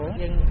មិនដំបូង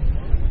យើង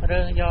រឿ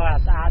ងយកអា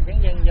ស្អាតអ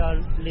ញ្ចឹងយើងយក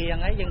លាង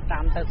ហើយយើងតា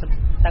មទៅទឹក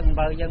អំ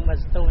បៅយើងមក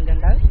ស្ទូអញ្ចឹង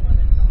ទៅ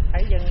ហើ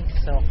យយើង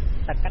ស្រោច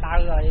ទឹកក្តៅ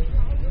ហើយ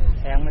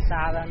រាំងម្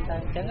សៅទៅអ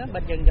ញ្ចឹង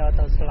បិទយើងយក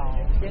ទៅស្ល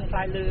យើងខ្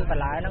លាចលឺប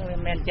ន្លែហ្នឹងវា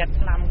មិនចិត្ត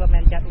ឆ្នាំក៏មិ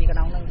នចិត្តអីក្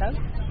នុងហ្នឹងទៅ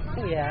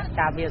វា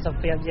ការពារសុខ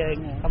ភាពយើង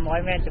កុំឲ្យ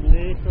មានជំ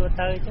ងឺទូ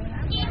ទៅអញ្ចឹង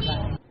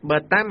បើ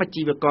តាមអា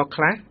ជីវករ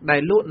ខ្លះដែ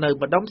លលក់នៅ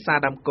ម្ដុំផ្សារ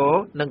ដើមគោ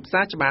និងផ្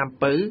សារច្បារអំ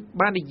ពៅ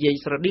បាននិយាយ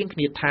ស្រដៀងគ្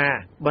នាថា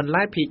បន្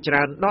លែភាគច្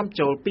រើននាំ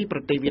ចូលពីប្រ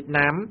ទេសវៀត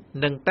ណាម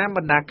និងតាមប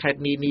ណ្ដាខេត្ត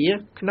នានា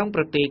ក្នុង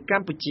ប្រទេសក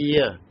ម្ពុជា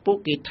ពួក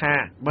គេថា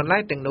បន្លែ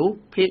ទាំងនោះ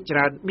ភាគច្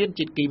រើនមាន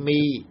ជាតិគី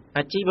មី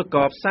អាជីវក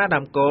រផ្សារដើ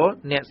មគោ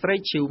អ្នកស្រី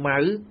ឈីវម៉ៅ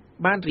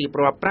បានរៀប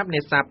រាប់ប្រាប់អ្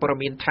នកសារព័ត៌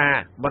មានថា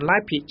បន្លែ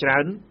ភាគច្រើ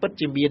នពិត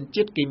ជាមាន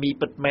ជាតិគីមី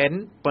ពិតមែន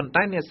ប៉ុន្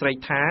តែអ្នកស្រី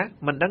ថា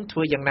មិនដឹងធ្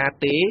វើយ៉ាងណា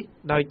ទេ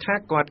ដោយថា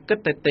គាត់គិត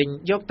តែទិញ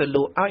យកទៅល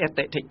ក់ឲ្យអ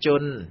តិថិជ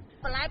ន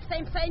បន្លែផ្សេ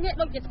ងនេះ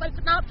ដូចជាស្ពៃ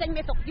ក្តោបចេញ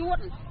ពីស្រុកយួន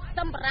ខ្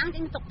ទឹមបារាំងចេ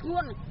ញពីស្រុកធួ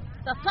ន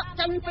ទៅស្លឹក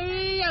ចេញពី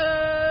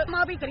ម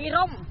កពីគិរី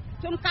រំ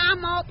ជួនកាល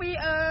មកពី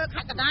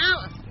ខេត្តកណ្ដាល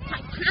ឆៃ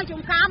ថាជួ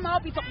នកាលមក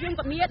ពីស្រុកយើង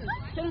ក៏មាន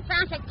ជួនកា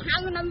លឆៃថា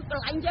នៅក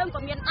ន្លែងយើងក៏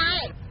មានដែ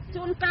រ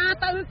ជួនកាល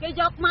ទៅគេ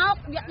យកមក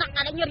វាដាក់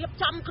អានេះរៀប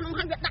ចំក្នុង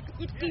ហើយវាដាក់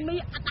ជាតិគីមី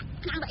ដាក់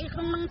ខាងអីក្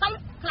នុងហ្នឹងទៅ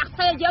ខ្លះ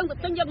ទេយើងទៅ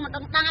ទិញយើងមិន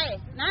ដឹងដែរ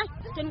ណា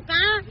ជួន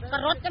កាលកា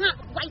រ៉ុតចឹង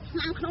វាយឆ្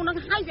នាំក្នុងហ្នឹង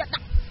ហើយវាដា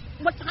ក់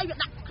មុជហើយវា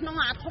ដាក់ក្នុង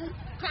អាធុង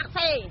ខ្លះ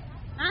ទេ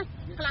ណា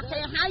ខ្លះទេ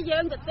ហើយយើ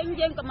ងទៅទិញ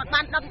យើងក៏មិន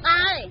បានដឹង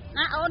ដែរ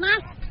ណាអូនណា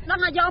ដឹង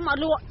ឲ្យយកមក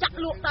លក់ចាក់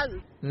លក់ទៅ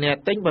អ្នក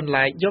ទិញបន្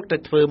លែយកទៅ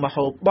ធ្វើម្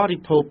ហូបបរិ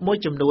ភោគមួយ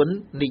ចំនួន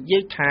និយា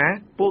យថា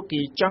ពួក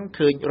គេចង់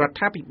ឃើញរដ្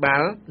ឋាភិបា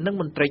លនិង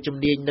មន្ត្រីជំ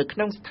នាញនៅក្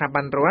នុងស្ថា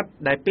ប័នរដ្ឋ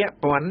ដែលពាក់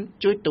ព័ន្ធ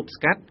ជួយទប់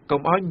ស្កាត់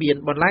កុំឲ្យមាន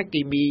បន្លែ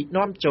គីមី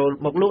នាំចូល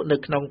មកលក់នៅ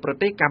ក្នុងប្រ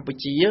ទេសកម្ពុ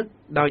ជា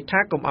ដោយថា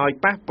កុំឲ្យ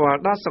ប៉ះពាល់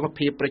ដល់សុខ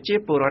ភាពប្រជា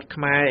ពលរដ្ឋ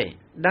ខ្មែរ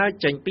ដើរ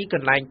ចេញពីក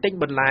ន្លែងទិញ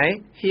បន្លែ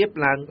ហៀប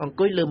ឡើងអង្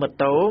គុយលើម៉ូ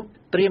តូ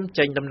ត្រៀម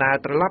ចេញដំណើរ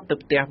ត្រឡប់ទៅ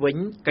ផ្ទះវិញ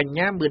កញ្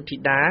ញាមឿនធី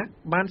តា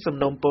បានសំ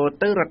ណូមពរ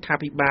ទៅរដ្ឋា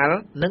ភិបាល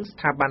និងស្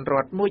ថាប័នរ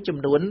ដ្ឋមួយចំ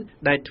នួន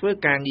ដែលធ្វើ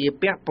ការងារ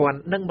ពាក់ព័ន្ធ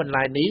នឹងបន្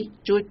លែនេះ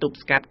ជួយទប់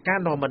ស្កាត់ការ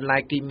នាំបន្លែ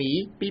គីមី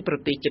ពីប្រ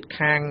ទេសជិត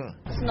ខាង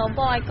សំណូមព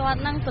រឲ្យគាត់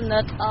នឹងពិនិ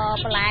ត្យ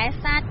បន្លែ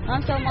សាច់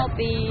នាំចូលមក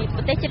ពី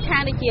ប្រទេសជិតខា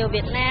ងដូចជា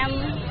វៀតណាម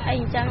អី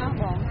អញ្ចឹង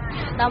បង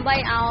ដើម្បី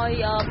ឲ្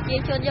យប្រជា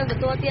ជនយើងទ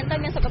ទួលទានទៅ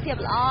មានសុខភាព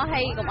ល្អហើ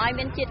យកុំឲ្យ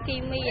មានជាតិគី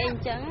មីអីអ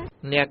ញ្ចឹង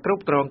អ្នកគ្រ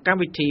ប់គ្រងកម្ម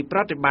វិធីប្រ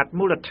តិបត្តិ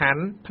មូលដ្ឋាន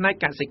ផ្នែក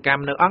កសិកម្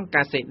មនៅអង្គ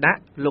ការសេដា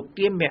ក់លោក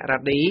គៀមមរ៉ា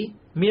ឌី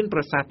មានប្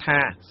រសាសន៍ថា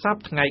សប្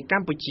តាហ៍ថ្ងៃក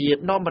ម្ពុជា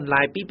នាំបន្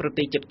លែពីប្រ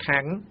ទេសជិតខា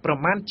ងប្រ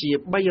មាណជា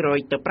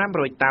300ទៅ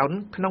500តោន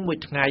ក្នុងមួយ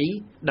ថ្ងៃ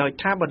ដោយ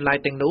ថាបន្លែ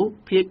ទាំងនោះ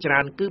ភាគច្រើ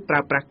នគឺប្រើ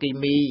ប្រាស់គី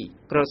មី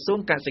ក្រសួង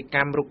កសិក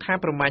ម្មរុក្ខា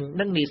ប្រមាញ់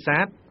និងនេសា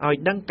ទឲ្យ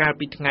ដឹងកាល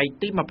ពីថ្ងៃ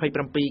ទី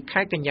27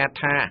ខែកញ្ញា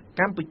ថា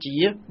កម្ពុជា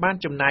បាន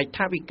ចំណាយថ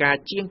វិកា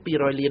ជាង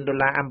$200 លាន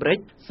អាមេរិក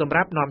សម្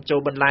រាប់នាំចូល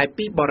បន្លែ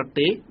ពីបរ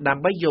ទេសដើ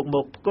ម្បីយកម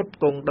កផ្គត់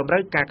ផ្គង់តម្រូ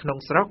វការក្នុង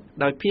ស្រុក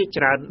ដោយភាគ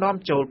ច្រើននាំ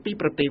ចូលពី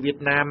ប្រទេសវៀត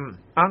ណាម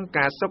អង្គ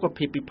ការសុខ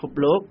ភាពពិភព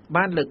លោក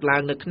បានលើកឡើ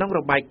ងនៅក្នុងរ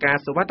បាយការ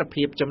ណ៍សុវត្ថិ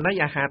ភាពចំណី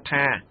អាហារ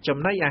ថាចំ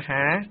ណីអា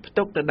ហារផ្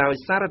ទុកទៅដោយ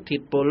សារធា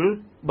តុពុល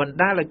បណ្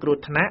ដាលឲ្យគ្រោះ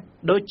ថ្នាក់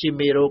ដូចជា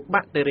មេរោគ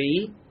បាក់តេរី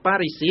ប៉ា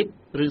រីស៊ីត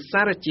ឬ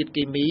សារជាតិ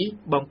គីមី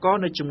បង្ក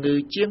នៅជំងឺ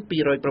ជាង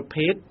200ប្រ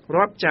ភេទ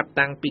រាប់ចាប់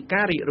តាំងពី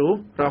ការរីករាល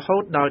រហូ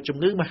តដល់ជំ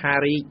ងឺមហា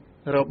រីក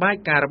របាយ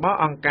ការណ៍របស់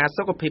អង្គការ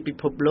សុខភាពពិ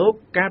ភពលោក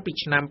កាលពី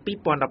ឆ្នាំ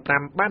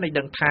2015បានឲ្យ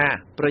ដឹងថា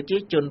ប្រជា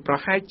ជនប្រ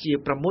ហែលជា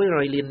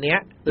600 លាននា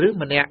ក់ឬ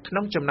ម្នាក់ក្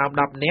នុងចំណោម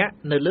10នាក់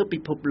នៅលើពិ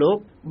ភពលោក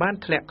បាន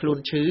ធ្លាក់ខ្លួន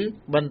ឈឺ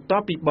បន្ទា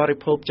ប់ពីបរិ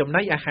ភោគចំ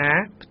ណីអាហារ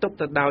ផ្ទុក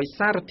ទៅដោយ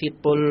សារធាតុ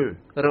ពុល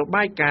រ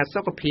បាយការណ៍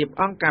សុខភាព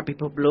អង្គការពិ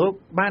ភពលោក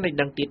បានឲ្យ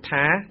ដឹងទៀត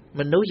ថា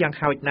មនុស្សយ៉ាង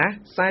ហោចណាស់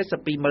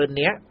42,000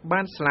 នាក់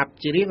បានស្លាប់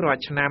ជារៀងរា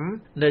ល់ឆ្នាំ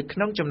នៅក្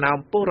នុងចំណោម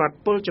ពលរដ្ឋ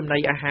ពលចំណី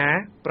អាហារ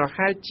ប្រ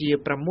ហែលជា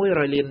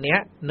600 លាននា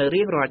ក់នៅ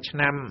រៀងរាល់ឆ្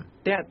នាំ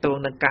តាក់ទង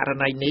នឹងករ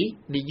ណីនេះ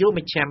នាយកម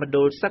ជ្ឈមណ្ឌ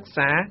លសិក្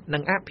សានិ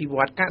ងអភិវ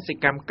ឌ្ឍកសិ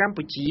កម្មកម្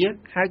ពុជា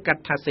ហៅកា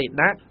ត់ថាសេ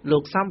ដាលោ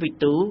កសំវិ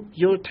ទូ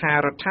យល់ថា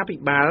រដ្ឋាភិ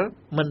បាល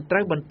មិនត្រូ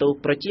វបន្ទោស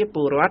ប្រជាព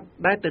លរដ្ឋ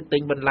ដែលទៅទិ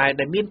ញបន្លែ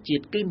ដែលមានជា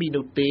តិគីមី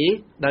នោះទេ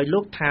ដោយលោ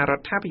កថារ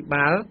ដ្ឋាភិ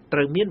បាលត្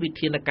រូវមានវិ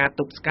ធានការ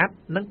ទប់ស្កាត់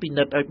និងពិ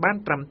និត្យឲ្យបាន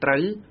ត្រឹមត្រូ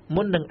វ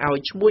មុននឹងឲ្យ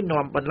ឈ្មួញ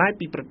នាំបន្លែ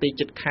ពីប្រទេស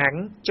ជិតខាង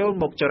ចូល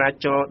មកចរា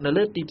ចរណ៍នៅ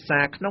លើទីផ្សា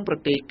រក្នុងប្រ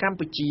ទេសកម្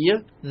ពុជា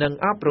និង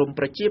អប់រំ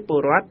ប្រជាពល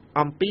រដ្ឋ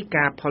អំពី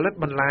ការផលិត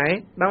បន្លែ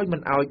ដោយមិ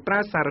នឲ្យប្រើ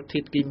សារធា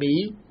តុគីមី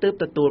ទើប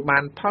ទទួលបា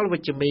នផលវិ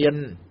ជ្ជមាន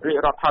រាជ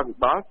រដ្ឋាភិ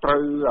បាលត្រូ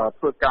វ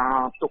ធ្វើការ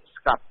ទប់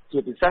ស្កាត់ជា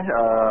ពិសេស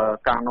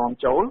ការនាំ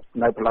ចូល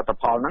នៅផលិត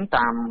ផលហ្នឹង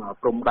តាម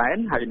ព្រំដែន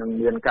ហើយនឹង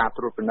មានការ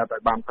ត្រួតពិនិត្យឲ្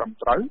យបានត្រឹម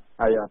ត្រូវ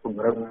ហើយព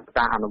ង្រឹង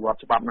ការអនុវត្ត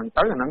ច្បាប់ហ្នឹង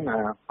ទៅអាហ្នឹង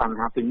បញ្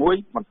ហាទី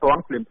1មិនទា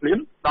ន់ភ្លាម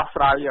ដោះ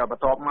ស្រាយប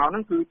ន្ទាប់មកហ្នឹ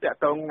ងគឺតក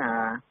តង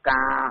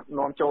ការ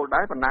នាំចូល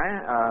ដែរប៉ុន្តែ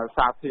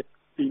សារធាតុ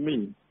គីមី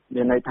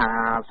មានន័យថា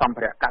សម្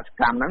ភារៈកសិ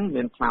កម្មហ្នឹង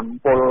មានថ្នាំ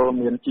ពុល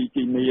មានជី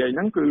គីមីអីហ្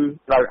នឹងគឺ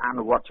ត្រូវអ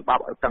នុវត្តច្បា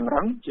ប់ឲ្យតឹង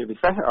រឹងជាពិ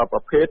សេសប្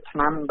រភេទថ្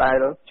នាំដែ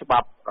លច្បា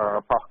ប់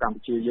ប៉ុស្តិ៍កម្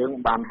ពុជាយើង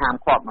បានហាម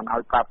ឃាត់មិនឲ្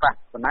យប្រើប្រាស់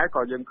ប៉ុន្តែ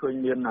ក៏យើងឃើញ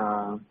មាន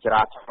ច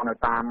រាចរណ៍នៅ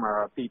តាម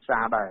ទីផ្សា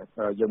រដែរ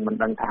យើងមិន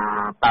ដឹងថា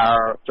តើ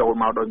ចូល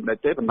មកដូចម្ដេច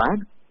ទេប៉ុន្តែ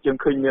យើង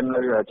ឃើញមាន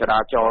នៅចរា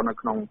ចរណ៍នៅ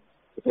ក្នុង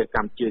ប្រទេសក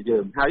ម្ពុជាយើ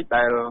ងហើយ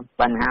ដែល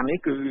បញ្ហានេះ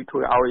គឺធ្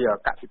វើឲ្យ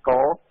កសិក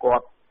រគា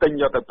ត់ទិញ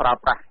យកទៅប្រើ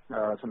ប្រាស់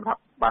សម្រា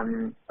ប់បាន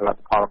ផលិត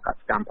ផលក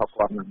សិកម្មរបស់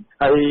គាត់ហ្នឹង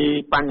ហើយ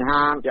បញ្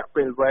ហារយៈ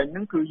ពេលវែងហ្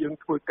នឹងគឺយើង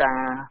ធ្វើការ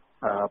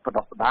ប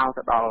ដិបដាល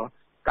ទៅដល់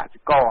កសិ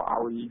ករ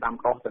ឲ្យដាំ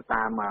ដុះទៅ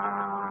តាម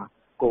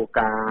គោល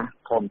ការណ៍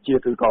ធម្មជា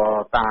តិឬក៏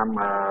តាម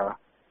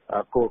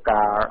គោល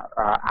ការណ៍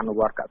អនុ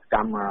វត្តកសិក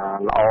ម្ម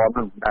ល្អហ្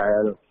នឹងដែ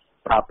ល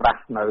ប្រើប្រា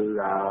ស់នៅ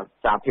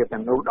សារធាតុ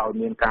ទាំងនោះដោយ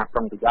មានការប្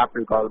រុងប្រយ័ត្ន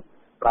ឬក៏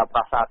ប្រើប្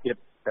រាស់សារធាតុ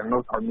ទាំង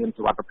នោះឲ្យមាន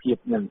សុវត្ថិភាព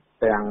នឹង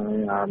ទាំង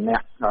អ្ន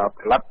ក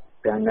ផលិត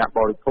ទាំងអ្នកប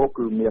រិភោគ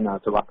គឺមាន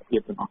សុវត្ថិភា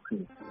ពទាំងអស់គ្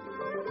នា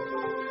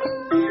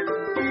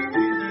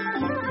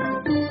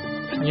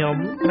ខ្ញុំ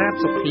ណាត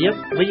សុភាព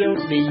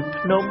VOD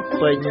ភ្នំ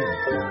ពេញ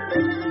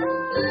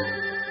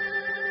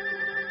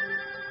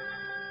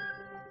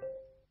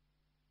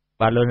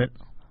បាទលោកអ្ន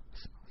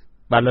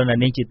ក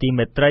នាងជាទី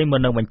មេត្រីមុន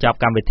នឹងបញ្ចប់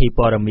កម្មវិធី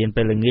ព័ត៌មាន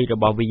ពេលល្ងាចរ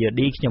បស់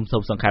VOD ខ្ញុំសូ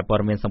មសង្ខេបព័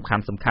ត៌មានសំខា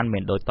ន់ៗមា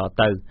នដូចត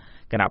ទៅ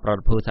គណៈប្រ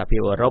តិភូសហភាព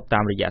អឺរ៉ុបតា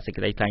មរយៈសេច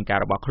ក្តីថ្លែងការ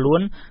ណ៍របស់ខ្លួ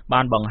ន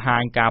បានបង្ហា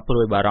ញការព្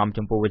រួយបារម្ភ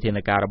ចំពោះវិធាន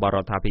ការរបស់រ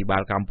ដ្ឋាភិបា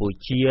លកម្ពុ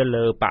ជា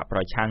លើបកប្រ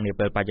ឆាំងនា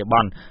ពេលបច្ចុប្ប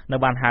ន្ននៅ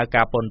បានហៅ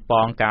ការប៉ុន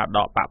ប៉ងការដ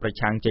កបកប្រ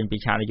ឆាំងចេញពី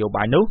ឆាកនយោ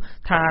បាយនោះ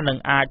ថានឹង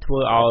អាចធ្វើ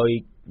ឲ្យ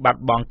បា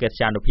ត់បង់កិត្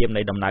យានុភាព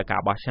នៃដំណើរការ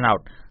បោះឆ្នោត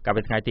កាល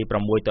ពីថ្ងៃទី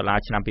6តុលា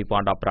ឆ្នាំ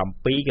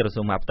2017ក្រ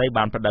សួងមហាផ្ទៃ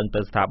បានប្តឹង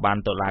ទៅស្ថាប័ន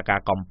តុលាការ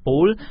កំពូ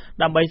ល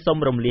ដើម្បីសុំ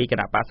រំលាយគ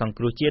ណៈបកសង្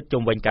គ្រោះជាតិ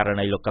ជុំវិញករ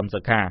ណីលោកកឹម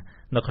សុខា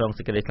នៅក្នុង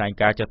សេចក្តីថ្លែង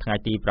ការណ៍ចុះថ្ងៃ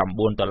ទី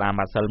9តុលា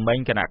ម្សិលមិញ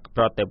គណៈ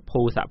ប្រតិ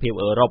ភូសហភាព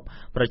អឺរ៉ុប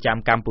ប្រចាំ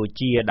កម្ពុ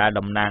ជាដែល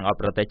តំណាងឲ្យ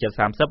ប្រទេសជិត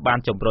30បាន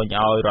ជំរុញ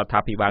ឲ្យរដ្ឋា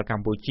ភិបាលក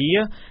ម្ពុជា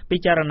ពិ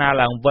ចារណា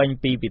ឡើងវិញ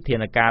ពីវិធា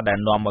នការដែល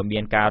នាំឲ្យមា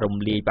នការរំ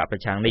លាយបកប្រ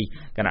ឆាំងនេះ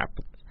គណៈ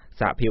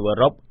សហភាពអឺ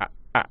រ៉ុប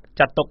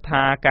ចាត់ទុក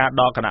ថាការ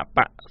ដកគណៈប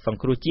កសង្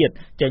គ្រោះជាតិ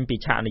ចេញពី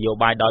ឆាកនយោ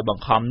បាយដោយប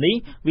ង្ខំនេះ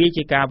វា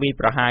ជាការវាយ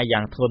ប្រហារ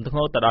យ៉ាងធ្ងន់ធ្ង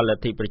រទៅដល់ល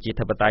ទ្ធិប្រជា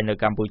ធិបតេយ្យនៅ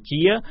កម្ពុ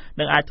ជា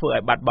និងអាចធ្វើឲ្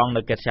យបាត់បង់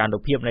នូវកិត្យានុ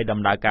ភាពនៃដំ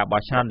ណើរការ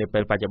បោះឆ្នោតនាពេ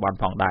លបច្ចុប្បន្ន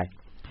ផងដែរ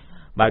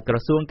បាទក្រ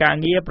សួងការ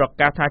ងារប្រ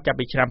កាសថាចាប់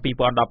ពីឆ្នាំ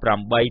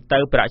2018ទៅ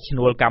ប្រាក់ឈ្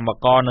នួលកម្ម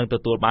ករនឹងទ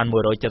ទួលបាន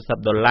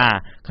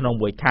$170ក្នុង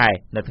មួយខែ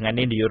នៅថ្ងៃ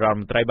នេះនាយករដ្ឋ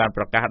មន្ត្រីបាន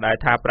ប្រកាសដែរ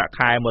ថាប្រាក់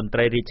ខែមន្ត្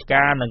រីរាជ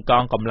ការនិងក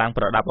ងកម្លាំង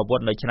ប្រដាប់អាវុធ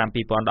នៅឆ្នាំ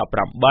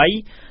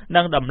2018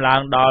នឹងដំឡើង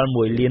ដល់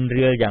$1 លាន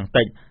យ៉ាង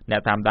តិចអ្ន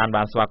កតាមដាន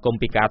បានស្វាគមន៍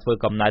ពីការធ្វើ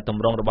កំណែទ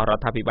ម្រង់របស់រ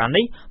ដ្ឋាភិបាល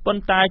នេះប៉ុ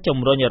ន្តែជំ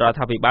រុញឲ្យរដ្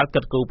ឋាភិបាលគិ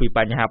តគូរពីប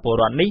ញ្ហាពល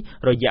រដ្ឋនេះ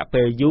រយៈ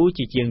ពេលយូរ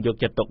ជាជាងយក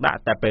ចិត្តទុកដាក់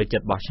តែពេលជិ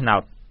តបោះឆ្នោ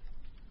ត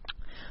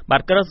បា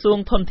ទក្រសួង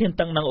ធនធាន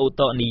ទឹកនិងឧ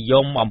តុនិយ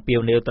មអំពាវ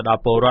នាវទៅដ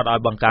ល់ពលរដ្ឋឲ្យ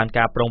បង្កើន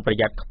ការប្រុងប្រ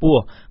យ័ត្នខ្ព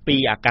ស់ពី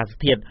អាកាស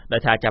ធាតុដោ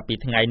យថាចាប់ពី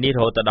ថ្ងៃនេះរ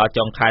ហូតដល់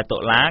ចុងខែតុ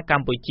លាក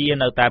ម្ពុជា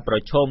នៅតែប្រ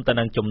ឈមទៅ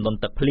នឹងជំនន់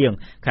ទឹកភ្លៀង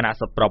ខណៈ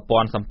ប្រព័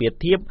ន្ធសម្ពាធ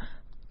ធៀប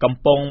កំ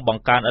ពុងប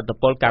ង្កើនឥទ្ធិ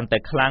ពលកាន់តែ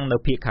ខ្លាំងនៅ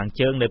ភាគខាង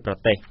ជើងនៃប្រ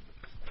ទេស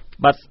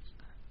បាទ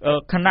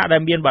ខណៈដែ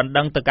លមានបណ្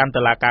ដឹងទៅកាន់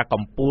តុលាការ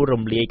កំពូល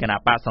រំលាយគណៈ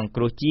បកសង្គ្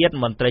រោះជាតិ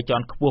មន្ត្រីជា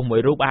ន់ខ្ពស់មួយ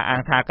រូបអះអា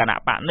ងថាគណៈ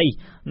បកនេះ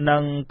នឹ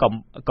ង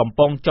កំ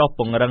ពុងចុះព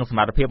ង្រឹងសម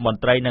ត្ថភាពមន្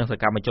ត្រីនិងស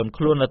កម្មជន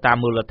ខ្លួននៅតាម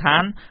មូលដ្ឋា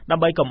នដើ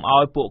ម្បីកុំឲ្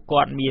យពួក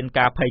គាត់មាន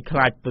ការភ័យខ្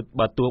លាច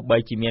បើទោះបី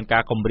ជាមានកា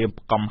រគំរាម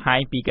កំហែ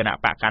ងពីគណៈ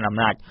បកកណ្ដាលអំ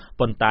ណាច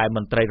ប៉ុន្តែម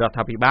ន្ត្រីរដ្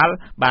ឋាភិបាល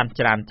បាន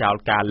ច្រានចោល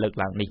ការលើក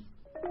ឡើងនេះ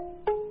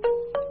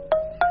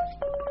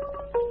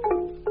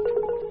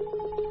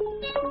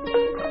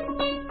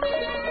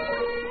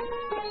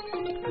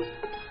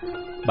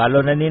បាទលោ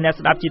កអ្នកនាងអ្នក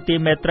ស្ដាប់ជាទី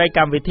មេត្រីក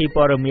ម្មវិធី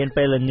ព័ត៌មាន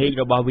ពេលល្ងាច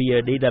របស់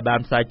VOD ដែលបាន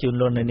ផ្សាយជូន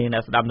លោកអ្នកនាងអ្ន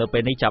កស្ដាប់នៅពេ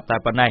លនេះចាប់តែ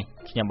ប៉ុណ្ណេះ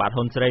ខ្ញុំបាទ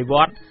ហ៊ុនស្រីវ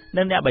ត្ត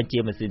និងអ្នកបញ្ជា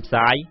ម៉ាស៊ីនផ្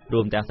សាយ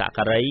រួមទាំងសក្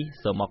ការី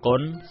សូមអរគុ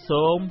ណ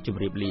សូមជ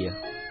ម្រាបលា